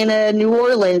Louisiana, New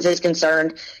Orleans is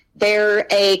concerned, they're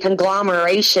a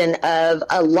conglomeration of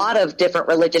a lot of different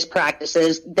religious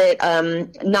practices that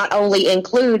not only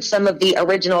include some of the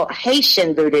original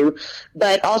Haitian voodoo,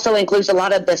 but also includes a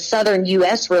lot of the southern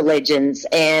U.S. religions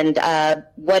and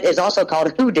what is also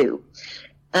called hoodoo.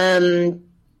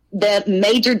 The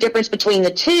major difference between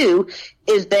the two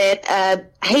is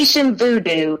that Haitian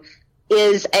voodoo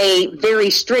is a very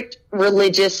strict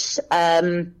religious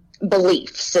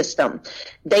belief system.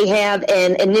 They have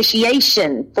an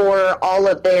initiation for all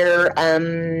of their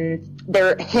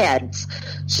heads.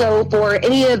 So for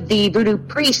any of the voodoo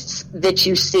priests that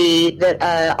you see that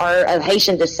are of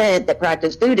Haitian descent that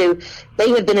practice voodoo, they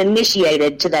have been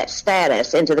initiated to that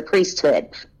status, into the priesthood.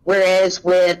 Whereas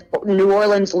with New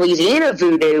Orleans, Louisiana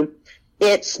voodoo,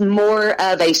 it's more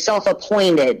of a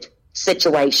self-appointed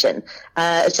situation,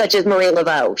 such as Marie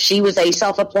Laveau. She was a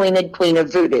self-appointed queen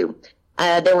of voodoo.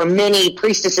 There were many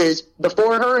priestesses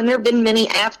before her, and there have been many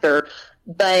after,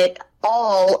 but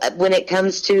all, when it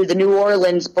comes to the New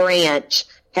Orleans branch,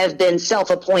 have been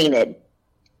self-appointed.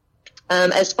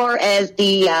 As far as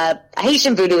the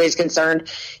Haitian voodoo is concerned,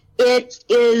 it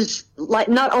is like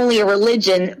not only a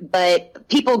religion, but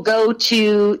people go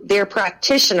to their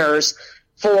practitioners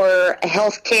for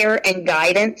health care and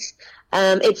guidance.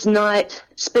 It's not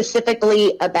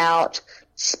specifically about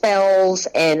spells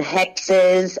and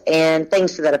hexes and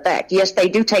things to that effect. Yes, they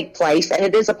do take place, and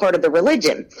it is a part of the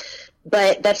religion,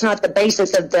 but that's not the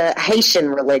basis of the Haitian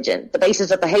religion. The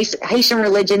basis of the Haitian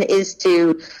religion is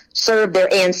to serve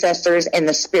their ancestors and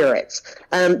the spirits.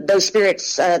 Those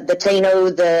spirits, the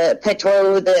Taino, the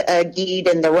Petro, the Guide,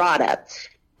 and the Rada.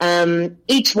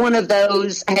 Each one of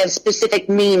those has specific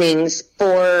meanings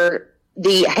for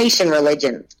the Haitian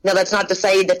religion. Now, that's not to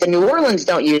say that the New Orleans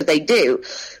don't use it. They do.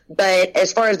 But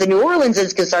as far as the New Orleans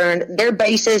is concerned, their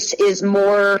basis is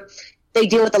more, they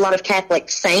deal with a lot of Catholic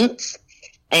saints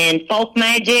and folk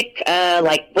magic,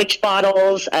 like witch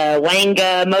bottles,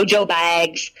 wanga, mojo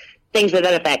bags, things of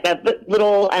that effect.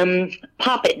 Little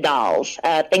poppet dolls,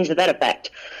 things of that effect.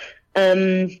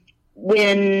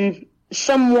 When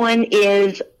someone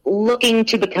is looking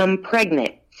to become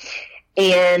pregnant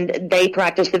and they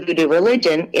practice the voodoo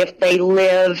religion, if they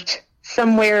lived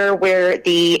somewhere where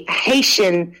the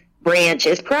Haitian branch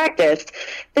is practiced,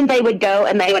 then they would go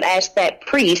and they would ask that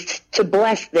priest to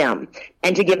bless them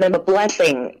and to give them a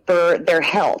blessing for their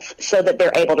health so that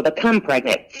they're able to become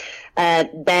pregnant.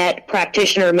 That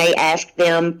practitioner may ask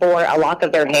them for a lock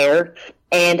of their hair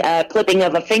and a clipping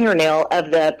of a fingernail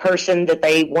of the person that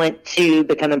they want to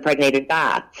become impregnated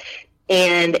by.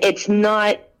 And it's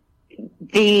not,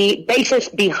 the basis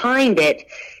behind it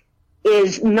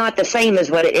is not the same as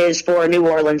what it is for New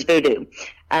Orleans voodoo.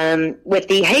 With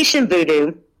the Haitian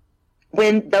voodoo,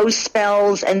 when those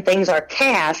spells and things are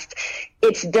cast,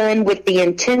 it's done with the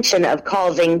intention of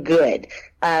causing good,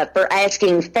 for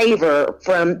asking favor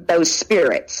from those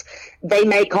spirits. They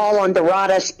may call on the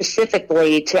Rada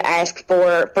specifically to ask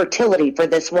for fertility for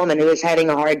this woman who is having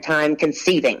a hard time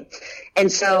conceiving.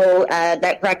 And so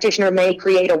that practitioner may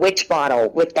create a witch bottle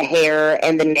with the hair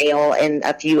and the nail and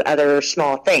a few other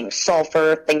small things,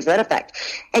 sulfur, things of that effect,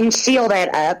 and seal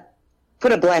that up,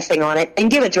 put a blessing on it,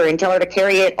 and give it to her and tell her to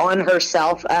carry it on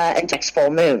herself until next full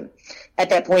moon.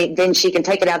 At that point, then she can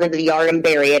take it out into the yard and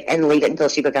bury it and leave it until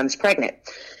she becomes pregnant.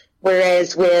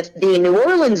 Whereas with the New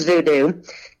Orleans voodoo,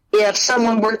 if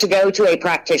someone were to go to a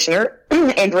practitioner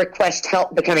and request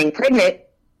help becoming pregnant,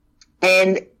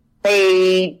 and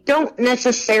they don't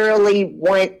necessarily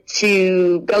want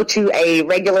to go to a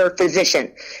regular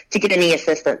physician to get any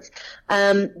assistance,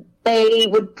 they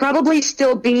would probably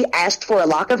still be asked for a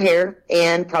lock of hair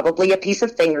and probably a piece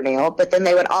of fingernail, but then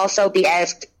they would also be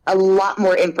asked a lot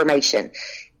more information.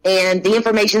 And the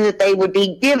information that they would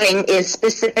be giving is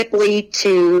specifically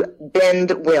to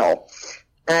bend will.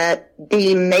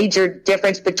 The major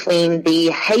difference between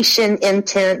the Haitian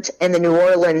intent and the New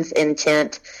Orleans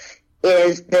intent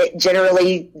is that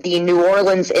generally the New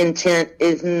Orleans intent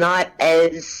is not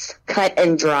as cut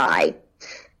and dry.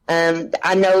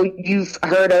 I know you've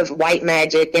heard of white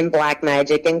magic and black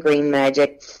magic and green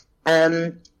magic.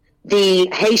 The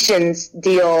Haitians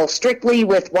deal strictly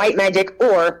with white magic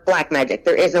or black magic.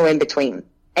 There is no in between.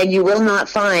 And you will not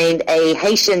find a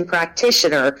Haitian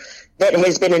practitioner that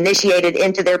has been initiated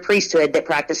into their priesthood that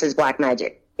practices black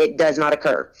magic. It does not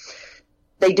occur.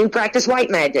 They do practice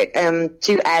white magic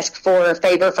to ask for a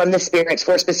favor from the spirits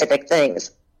for specific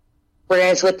things.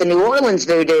 Whereas with the New Orleans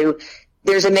voodoo,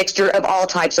 there's a mixture of all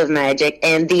types of magic,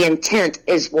 and the intent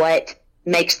is what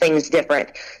makes things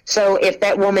different. So if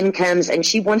that woman comes and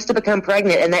she wants to become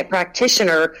pregnant and that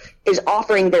practitioner is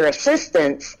offering their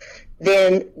assistance,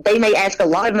 then they may ask a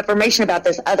lot of information about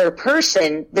this other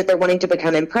person that they're wanting to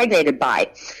become impregnated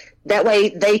by. That way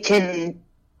they can,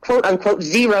 quote unquote,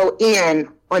 zero in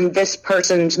on this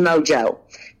person's mojo.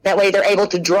 That way they're able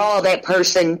to draw that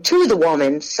person to the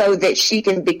woman so that she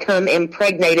can become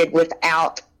impregnated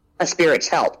without a spirit's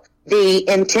help. The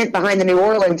intent behind the New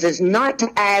Orleans is not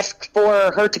to ask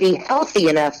for her to be healthy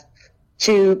enough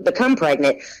to become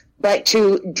pregnant, but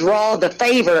to draw the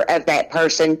favor of that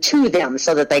person to them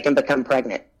so that they can become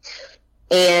pregnant.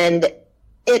 And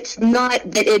it's not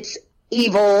that it's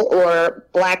evil or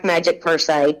black magic per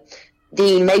se.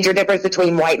 The major difference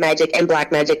between white magic and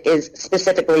black magic is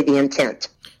specifically the intent.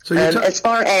 So as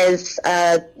far as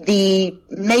the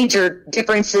major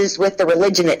differences with the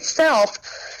religion itself,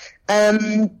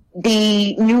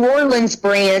 the New Orleans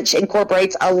branch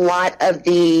incorporates a lot of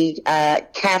the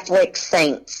Catholic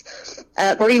saints.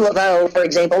 Marie Laveau, for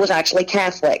example, was actually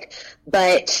Catholic,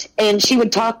 and she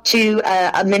would talk to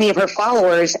many of her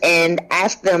followers and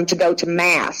ask them to go to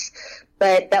Mass.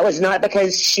 But that was not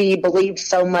because she believed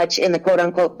so much in the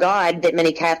quote-unquote God that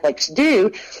many Catholics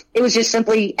do. It was just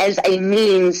simply as a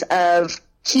means of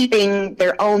keeping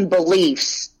their own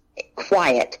beliefs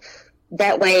quiet.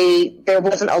 That way, there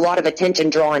wasn't a lot of attention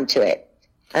drawn to it.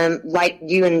 Like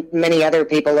you and many other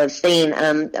people have seen,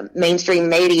 mainstream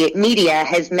media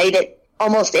has made it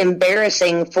almost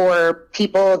embarrassing for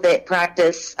people that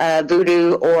practice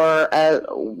voodoo or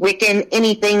Wiccan,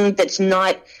 anything that's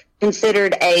not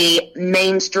considered a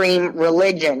mainstream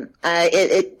religion.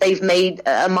 They've made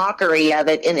a mockery of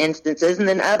it in instances, and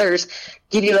then others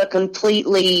give you a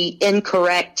completely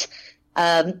incorrect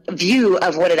view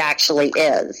of what it actually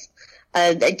is.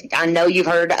 I know you've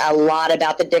heard a lot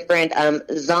about the different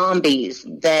zombies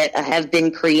that have been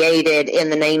created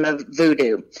in the name of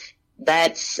voodoo.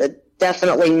 That's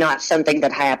definitely not something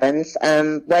that happens,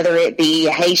 whether it be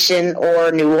Haitian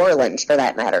or New Orleans for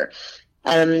that matter.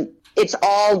 It's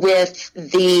all with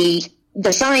the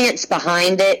science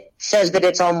behind it says that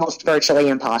it's almost virtually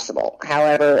impossible.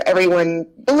 However, everyone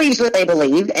believes what they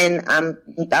believe, and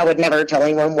I would never tell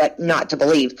anyone what not to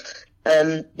believe.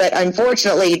 But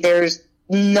unfortunately, there's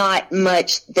not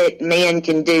much that man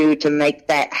can do to make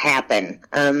that happen.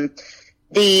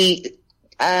 The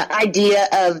idea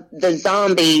of the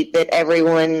zombie that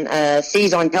everyone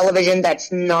sees on television,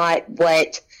 that's not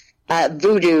what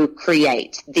voodoo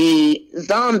creates. The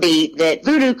zombie that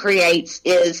voodoo creates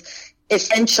is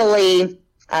essentially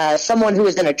someone who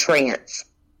is in a trance.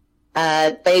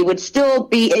 They would still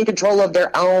be in control of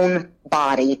their own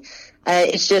body.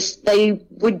 It's just they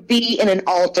would be in an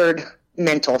altered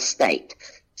mental state.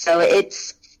 So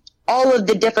it's all of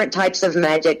the different types of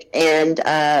magic and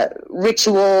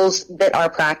rituals that are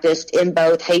practiced in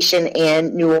both Haitian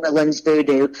and New Orleans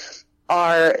voodoo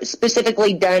are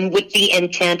specifically done with the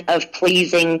intent of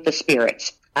pleasing the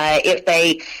spirits. If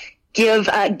they give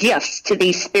gifts to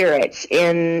these spirits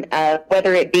in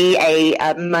whether it be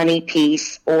a money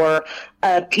piece or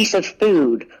a piece of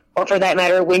food, or for that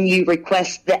matter, when you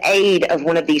request the aid of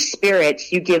one of these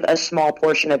spirits, you give a small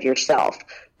portion of yourself.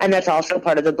 And that's also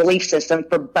part of the belief system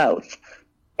for both.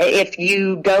 If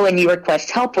you go and you request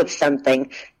help with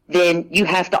something, then you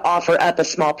have to offer up a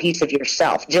small piece of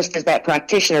yourself, just as that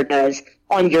practitioner does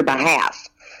on your behalf.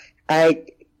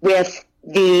 With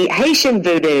the Haitian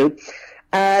voodoo,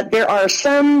 there are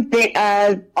some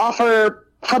that offer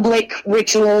public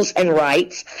rituals and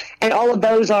rites, and all of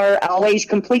those are always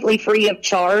completely free of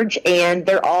charge, and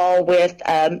they're all with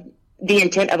the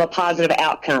intent of a positive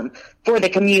outcome for the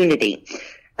community.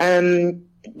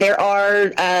 There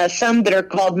are some that are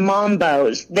called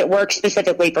mambos that work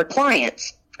specifically for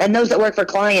clients. And those that work for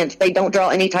clients, they don't draw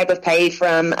any type of pay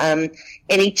from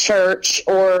any church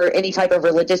or any type of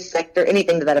religious sector,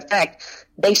 anything to that effect.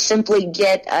 They simply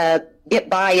get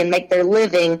by and make their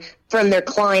living from their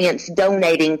clients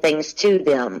donating things to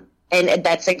them. And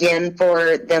that's, again,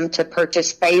 for them to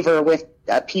purchase favor with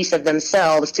a piece of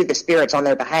themselves to the spirits on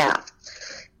their behalf.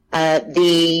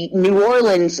 The New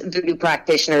Orleans voodoo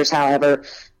practitioners, however,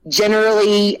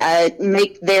 generally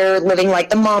make their living like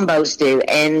the Mambos do,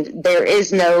 and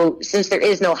since there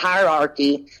is no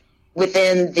hierarchy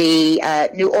within the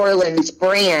New Orleans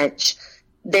branch,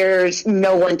 there's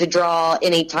no one to draw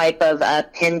any type of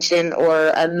pension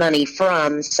or money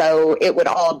from, so it would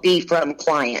all be from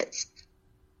clients.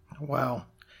 Wow.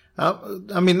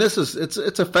 I mean, it's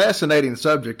a fascinating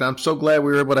subject. I'm so glad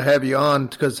we were able to have you on,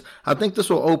 because I think this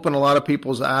will open a lot of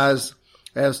people's eyes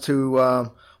as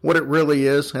to what it really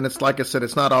is. And it's like I said,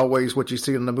 it's not always what you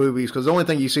see in the movies, because the only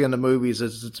thing you see in the movies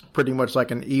is it's pretty much like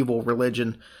an evil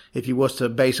religion, if you was to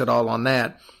base it all on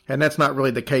that. And that's not really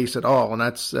the case at all. And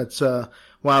that's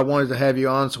why I wanted to have you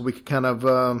on, so we could kind of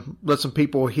let some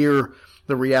people hear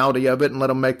the reality of it and let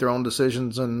them make their own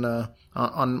decisions and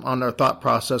on their thought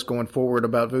process going forward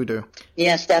about voodoo.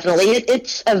 Yes, definitely.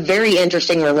 It's a very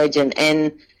interesting religion,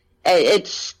 and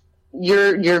it's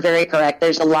You're very correct.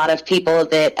 There's a lot of people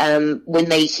that when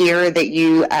they hear that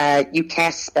you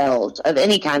cast spells of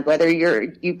any kind, whether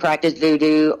you practice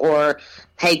voodoo or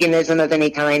paganism of any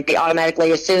kind, they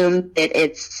automatically assume that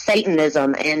it's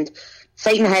Satanism, and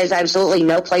Satan has absolutely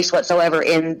no place whatsoever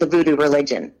in the voodoo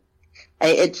religion.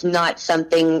 It's not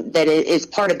something that is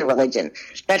part of the religion.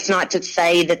 That's not to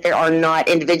say that there are not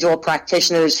individual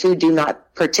practitioners who do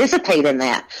not participate in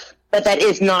that. But that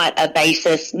is not a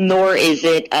basis, nor is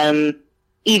it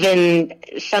even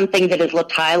something that is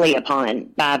looked highly upon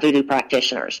by voodoo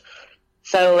practitioners.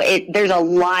 So there's a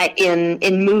lot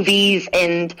in movies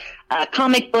and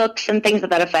comic books and things of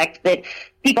that effect that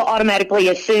people automatically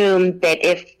assume that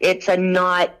if it's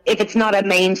not a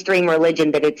mainstream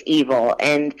religion, that it's evil.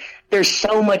 And there's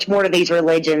so much more to these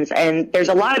religions, and there's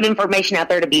a lot of information out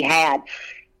there to be had.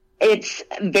 It's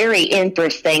very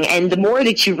interesting, and the more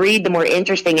that you read, the more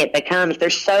interesting it becomes.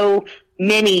 There's so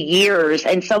many years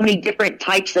and so many different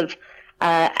types of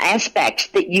aspects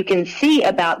that you can see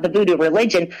about the voodoo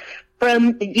religion.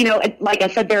 From, like I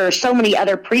said, there are so many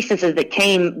other priestesses that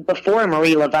came before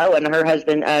Marie Laveau and her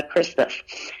husband, Christophe.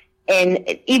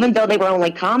 And even though they were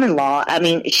only common law, I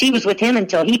mean, she was with him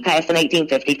until he passed in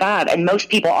 1855, and most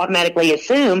people automatically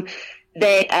assume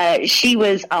that she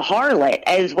was a harlot,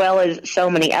 as well as so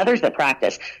many others that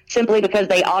practice, simply because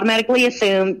they automatically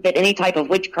assume that any type of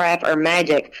witchcraft or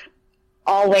magic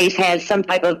always has some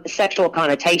type of sexual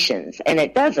connotations, and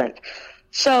it doesn't.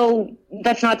 So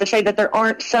that's not to say that there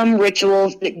aren't some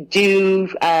rituals that do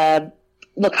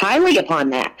look highly upon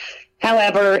that.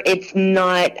 However, it's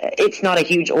not a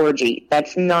huge orgy.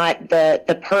 That's not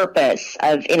the purpose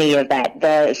of any of that.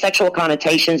 The sexual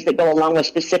connotations that go along with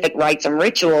specific rites and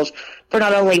rituals for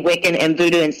not only Wiccan and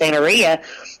Voodoo and Santeria,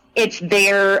 it's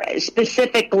there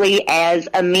specifically as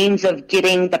a means of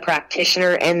getting the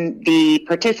practitioner and the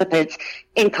participants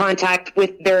in contact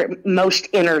with their most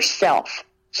inner self,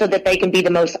 so that they can be the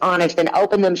most honest and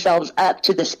open themselves up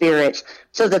to the spirits,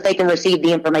 so that they can receive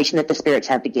the information that the spirits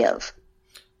have to give.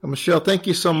 Well, Michelle, thank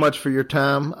you so much for your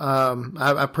time.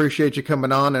 I appreciate you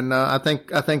coming on, and I think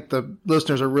the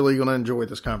listeners are really going to enjoy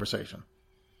this conversation.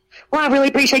 Well, I really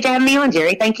appreciate you having me on,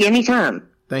 Jerry. Thank you anytime.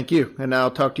 Thank you, and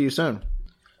I'll talk to you soon.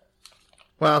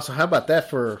 Wow, so how about that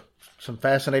for some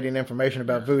fascinating information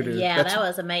about voodoo? Yeah, that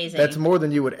was amazing. That's more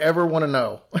than you would ever want to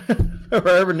know or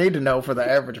ever need to know for the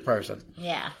average person.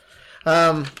 Yeah.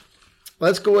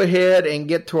 Let's go ahead and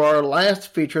get to our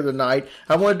last feature of the night.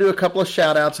 I want to do a couple of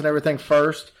shout-outs and everything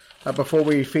first before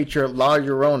we feature La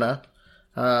Llorona.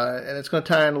 And it's going to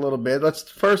tie in a little bit.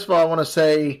 First of all, I want to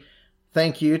say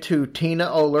thank you to Tina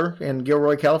Oler in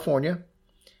Gilroy, California,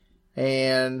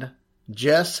 and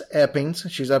Jess Eppings.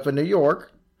 She's up in New York.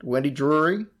 Wendy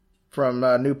Drury from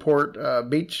Newport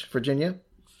Beach, Virginia,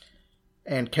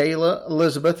 and Kayla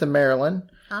Elizabeth in Maryland.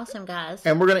 Awesome, guys.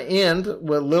 And we're going to end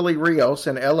with Lily Rios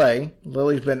in L.A.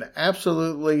 Lily's been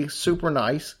absolutely super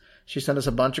nice. She sent us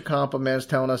a bunch of compliments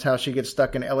telling us how she gets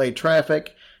stuck in L.A.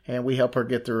 traffic, and we help her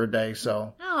get through her day.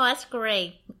 So, oh, that's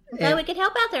great. I'm glad we could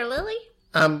help out there, Lily.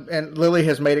 And Lily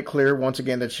has made it clear once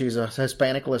again that she's a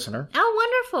Hispanic listener. Oh,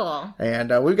 wonderful.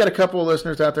 And we've got a couple of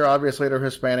listeners out there, obviously, that are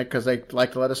Hispanic because they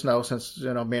like to let us know, since,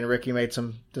 me and Ricky made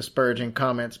some disparaging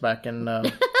comments back in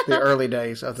the early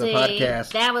days of the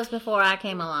podcast. That was before I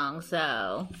came along,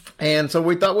 so. And so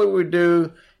we thought what we'd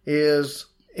do is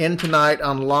end tonight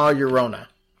on La Llorona.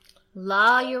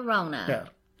 La Llorona. Yeah.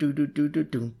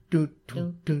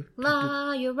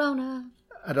 La Llorona.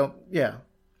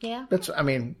 Yeah. That's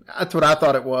what I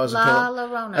thought it was. La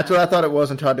Llorona. That's what I thought it was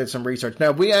until I did some research.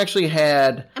 Now, we actually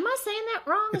had... Am I saying that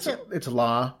wrong? It's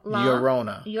La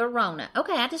Llorona. Llorona.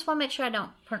 Okay, I just want to make sure I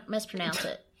don't mispronounce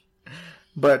it.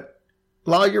 But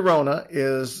La Llorona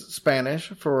is Spanish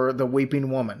for the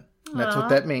weeping woman. That's what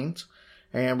that means.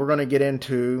 And we're going to get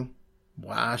into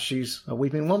why she's a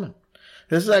weeping woman.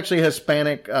 This is actually a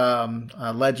Hispanic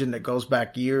legend that goes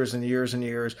back years and years and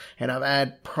years. And I've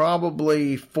had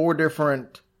probably 4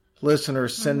 different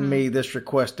listeners send me this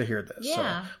request to hear this.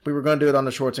 Yeah. So we were going to do it on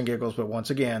the Shorts and Giggles, but once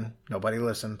again, nobody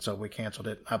listened, so we canceled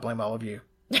it. I blame all of you.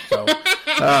 So,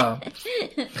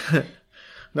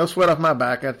 no sweat off my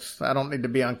back. I don't need to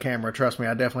be on camera. Trust me,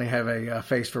 I definitely have a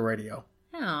face for radio.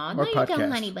 Oh, no, you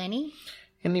don't, honey bunny.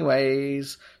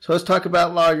 Anyways, so let's talk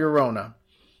about La Llorona.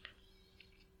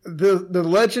 The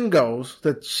legend goes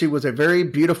that she was a very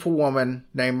beautiful woman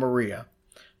named Maria,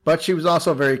 but she was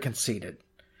also very conceited.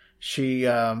 She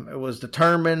was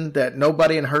determined that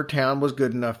nobody in her town was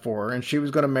good enough for her, and she was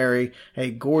going to marry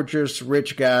a gorgeous,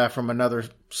 rich guy from another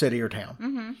city or town.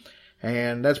 Mm-hmm.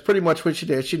 And that's pretty much what she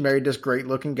did. She married this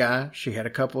great-looking guy. She had a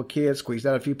couple of kids, squeezed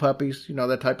out a few puppies,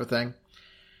 that type of thing.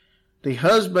 The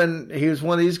husband, he was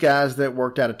one of these guys that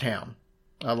worked out of town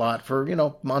a lot for,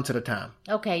 months at a time.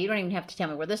 Okay, you don't even have to tell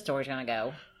me where this story's going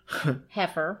to go.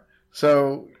 Heifer.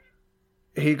 So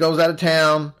he goes out of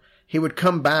town. He would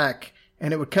come back,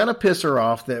 and it would kind of piss her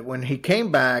off that when he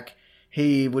came back,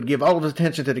 he would give all of his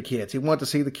attention to the kids. He wanted to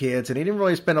see the kids, and he didn't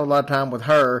really spend a lot of time with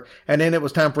her, and then it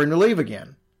was time for him to leave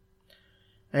again.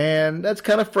 And that's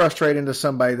kind of frustrating to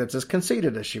somebody that's as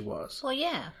conceited as she was. Well,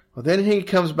 yeah. Well, then he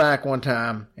comes back one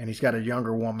time, and he's got a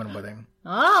younger woman with him.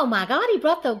 Oh, my God. He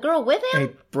brought the girl with him? And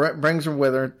he brings her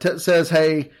with her. Says,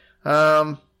 hey,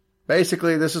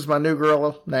 basically, this is my new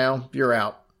girl now. You're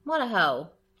out. What a hoe.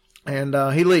 And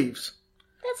he leaves.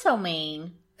 That's so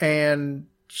mean. And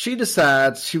she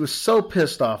decides, she was so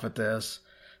pissed off at this,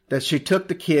 that she took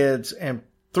the kids and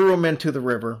threw them into the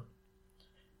river.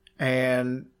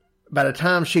 And by the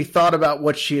time she thought about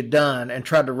what she had done and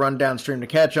tried to run downstream to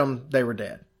catch them, they were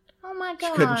dead. Oh my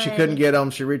God. She couldn't get them.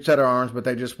 She reached out her arms, but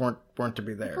they just weren't to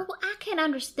be there. Well, I can't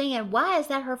understand. Why is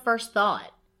that her first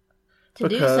thought? To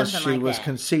do Because something she like was that?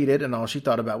 conceited and all she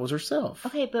thought about was herself.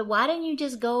 Okay, but why didn't you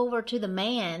just go over to the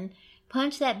man,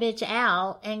 punch that bitch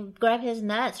out, and grab his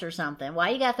nuts or something? Why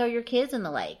you gotta throw your kids in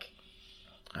the lake?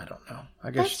 I don't know.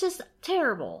 I guess That's just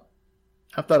terrible.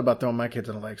 I've thought about throwing my kids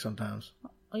in the lake sometimes.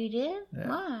 Oh, you did?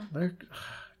 Yeah. Why?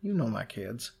 You know my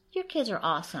kids. Your kids are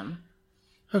awesome.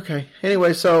 Okay.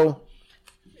 Anyway, so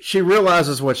she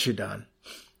realizes what she done.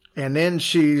 And then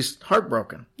she's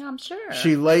heartbroken. I'm sure.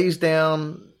 She lays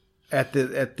down at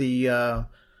the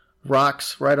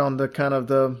rocks right on the kind of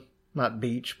the, not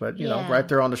beach, but, right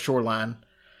there on the shoreline.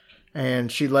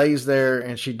 And she lays there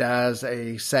and she dies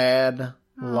a sad,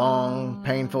 long,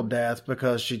 painful death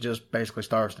because she just basically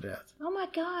starves to death. Oh my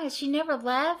God, she never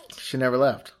left? She never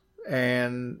left.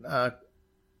 And a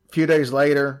few days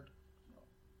later,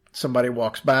 somebody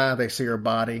walks by, they see her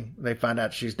body, they find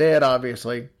out she's dead,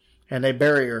 obviously, and they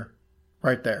bury her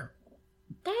right there.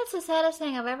 That's the saddest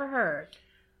thing I've ever heard.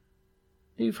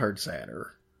 You've heard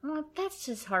sadder. Well, that's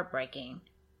just heartbreaking.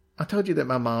 I told you that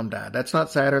my mom died. That's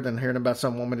not sadder than hearing about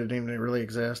some woman that didn't even really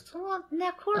exist. Well, now,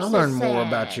 of course I it's learn more sad.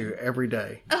 about you every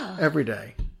day. Ugh. Every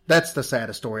day. That's the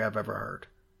saddest story I've ever heard.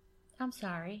 I'm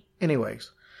sorry. Anyways,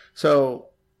 so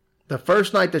the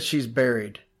first night that she's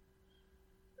buried,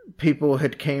 people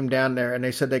had came down there and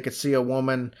they said they could see a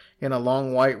woman in a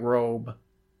long white robe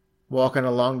walking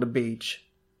along the beach,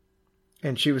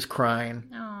 and she was crying.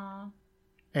 Aww.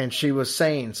 And she was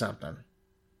saying something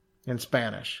in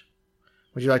Spanish.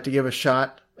 Would you like to give a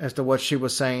shot as to what she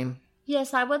was saying?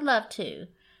 Yes, I would love to.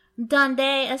 Donde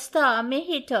está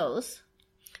mijitos?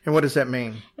 And what does that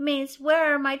mean? It means,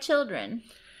 where are my children?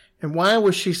 And why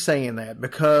was she saying that?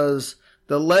 Because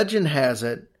the legend has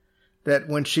it that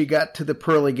when she got to the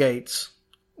pearly gates,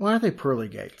 why are they pearly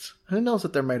gates? Who knows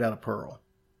that they're made out of pearl?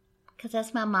 Because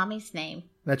that's my mommy's name.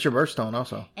 That's your birthstone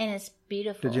also. And it's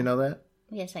beautiful. Did you know that?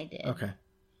 Yes, I did. Okay.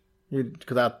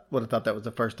 Because I would have thought that was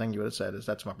the first thing you would have said is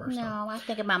that's my birthstone. No, I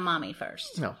think about mommy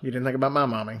first. No, you didn't think about my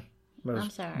mommy. I'm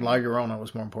sorry. La Llorona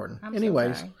was more important. I'm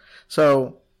Anyways, so sorry.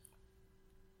 So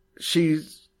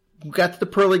she's got to the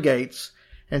pearly gates,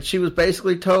 and she was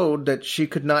basically told that she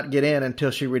could not get in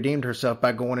until she redeemed herself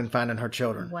by going and finding her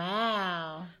children.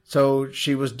 Wow. So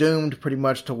she was doomed pretty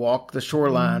much to walk the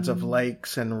shorelines of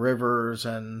lakes and rivers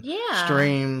and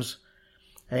streams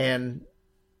and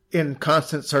in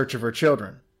constant search of her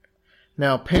children.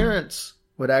 Now, parents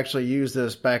would actually use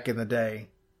this back in the day.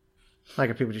 Like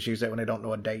if people just use that when they don't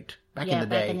know a date. Back in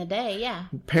the day, yeah.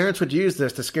 Parents would use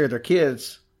this to scare their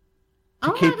kids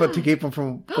to keep them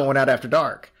from going out after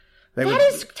dark. That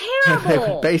is terrible. They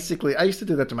would basically, I used to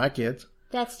do that to my kids.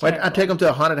 That's terrible. I'd take them to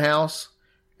a haunted house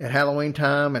at Halloween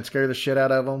time and scare the shit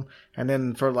out of them. And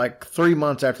then for like 3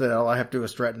 months after that, all I have to do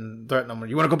is threaten them.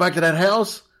 You want to go back to that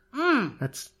house?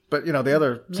 But the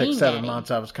other 6-7 months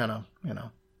I was kind of,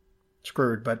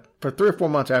 screwed. But for 3 or 4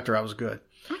 months after, I was good.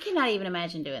 I cannot even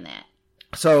imagine doing that.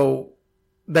 So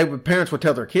parents would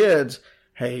tell their kids,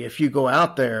 hey, if you go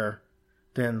out there,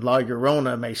 then La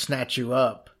Llorona may snatch you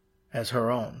up as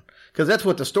her own. Because that's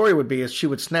what the story would be, is she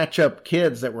would snatch up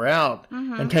kids that were out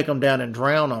and take them down and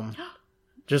drown them.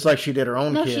 Just like she did her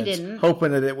own kids. No, she didn't.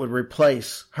 Hoping that it would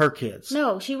replace her kids.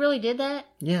 No, she really did that?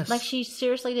 Yes. Like she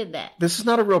seriously did that? This is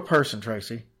not a real person,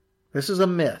 Tracy. This is a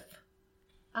myth.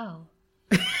 Oh.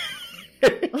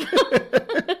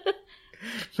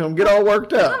 Don't get all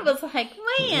worked up. I was like,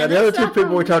 man. Now, the other two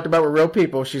people we talked about were real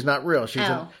people. She's not real.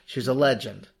 She's a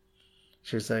legend.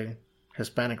 She's a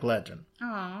Hispanic legend.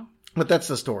 Oh. But that's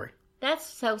the story. That's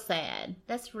so sad.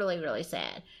 That's really, really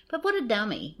sad. But what a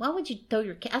dummy. Why would you throw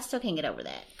your kid? I still can't get over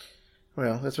that.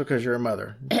 Well, that's because you're a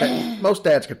mother. Most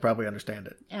dads could probably understand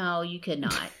it. Oh, you could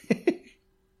not.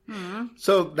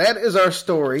 So that is our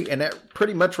story, and that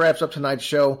pretty much wraps up tonight's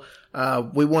show.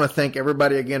 We want to thank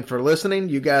everybody again for listening.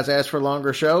 You guys asked for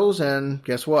longer shows, and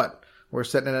guess what? We're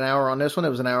sitting at an hour on this one. It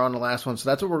was an hour on the last one. So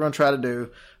that's what we're going to try to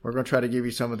do. We're going to try to give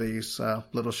you some of these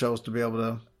little shows to be able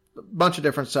to, a bunch of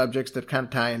different subjects that kind of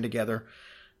tie in together.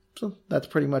 So that's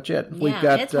pretty much it.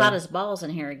 Yeah, it's hot as balls in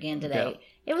here again today.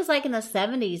 Yeah. It was like in the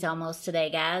 70s almost today,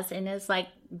 guys, and it's like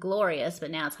glorious,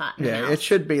 but now it's hot in the house. It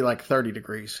should be like 30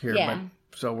 degrees here. Yeah.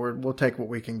 But, so we'll take what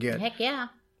we can get. Heck yeah.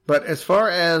 But as far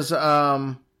as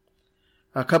a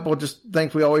couple of just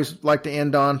things we always like to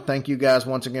end on, thank you guys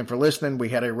once again for listening. We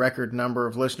had a record number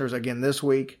of listeners again this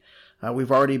week.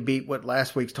 We've already beat what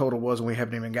last week's total was, and we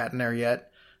haven't even gotten there yet.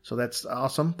 So that's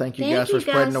awesome. Thank you guys for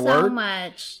spreading the word. Thank you guys so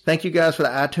much. Thank you guys for the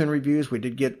iTunes reviews. We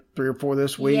did get 3 or 4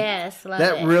 this week. Yes, love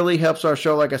that it. really helps our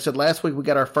show. Like I said, last week we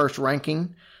got our first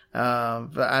ranking, the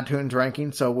iTunes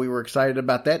ranking. So we were excited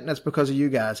about that, and that's because of you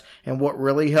guys. And what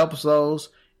really helps those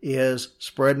is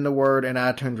spreading the word and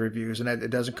iTunes reviews. And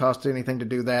it doesn't cost anything to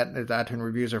do that. The iTunes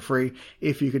reviews are free.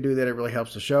 If you could do that, it really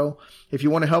helps the show. If you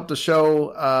want to help the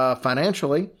show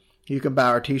financially, you can buy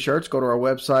our t-shirts. Go to our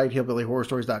website,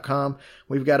 hillbillyhorrorstories.com.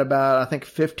 We've got about, I think,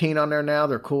 15 on there now.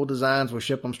 They're cool designs. We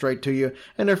ship them straight to you,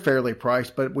 and they're fairly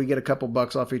priced, but we get a couple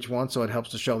bucks off each one, so it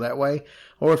helps the show that way.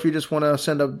 Or if you just want to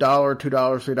send $1, $2,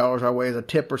 $3 our way as a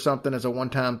tip or something as a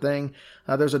one-time thing,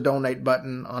 there's a donate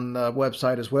button on the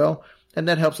website as well. And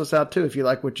that helps us out, too. If you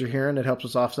like what you're hearing, it helps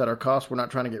us offset our costs. We're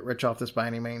not trying to get rich off this by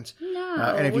any means.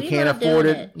 No, and if you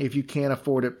can't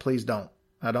afford it, please don't.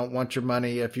 I don't want your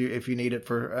money if you need it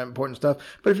for important stuff.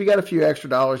 But if you got a few extra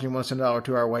dollars and you want to send $1 or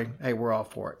 $2 our way, hey, we're all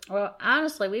for it. Well,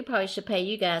 honestly, we probably should pay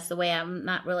you guys the way I'm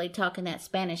not really talking that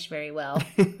Spanish very well.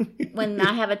 When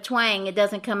I have a twang, it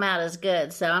doesn't come out as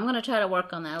good. So I'm going to try to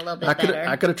work on that a little bit better.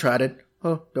 I could have tried it.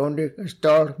 Oh, donde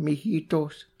estar,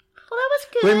 mijitos? Well, that was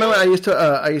good. Remember,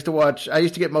 I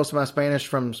used to get most of my Spanish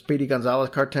from Speedy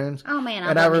Gonzalez cartoons. Oh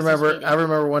man, I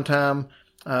remember one time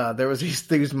there was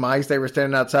these mice. They were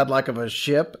standing outside like of a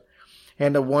ship,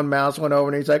 and the one mouse went over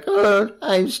and he's like, "Oh,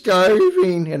 I'm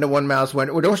starving," and the one mouse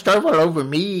went, "Well, don't starve all over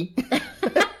me."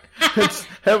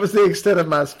 That was the extent of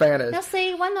my Spanish. Now,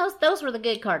 see, when those were the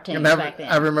good cartoons back then.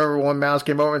 I remember one mouse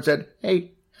came over and said,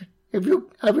 "Hey,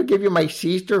 I would give you my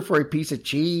sister for a piece of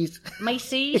cheese." My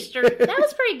sister. That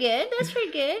was pretty good. That's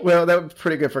pretty good. Well, that was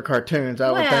pretty good for cartoons.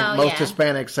 I would think most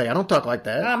Hispanics say, "I don't talk like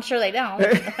that." I'm sure they don't.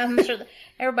 I'm sure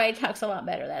everybody talks a lot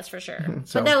better, that's for sure.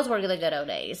 But those were the good old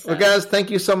days. So. Well, guys,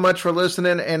 thank you so much for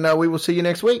listening, and we will see you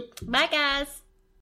next week. Bye, guys.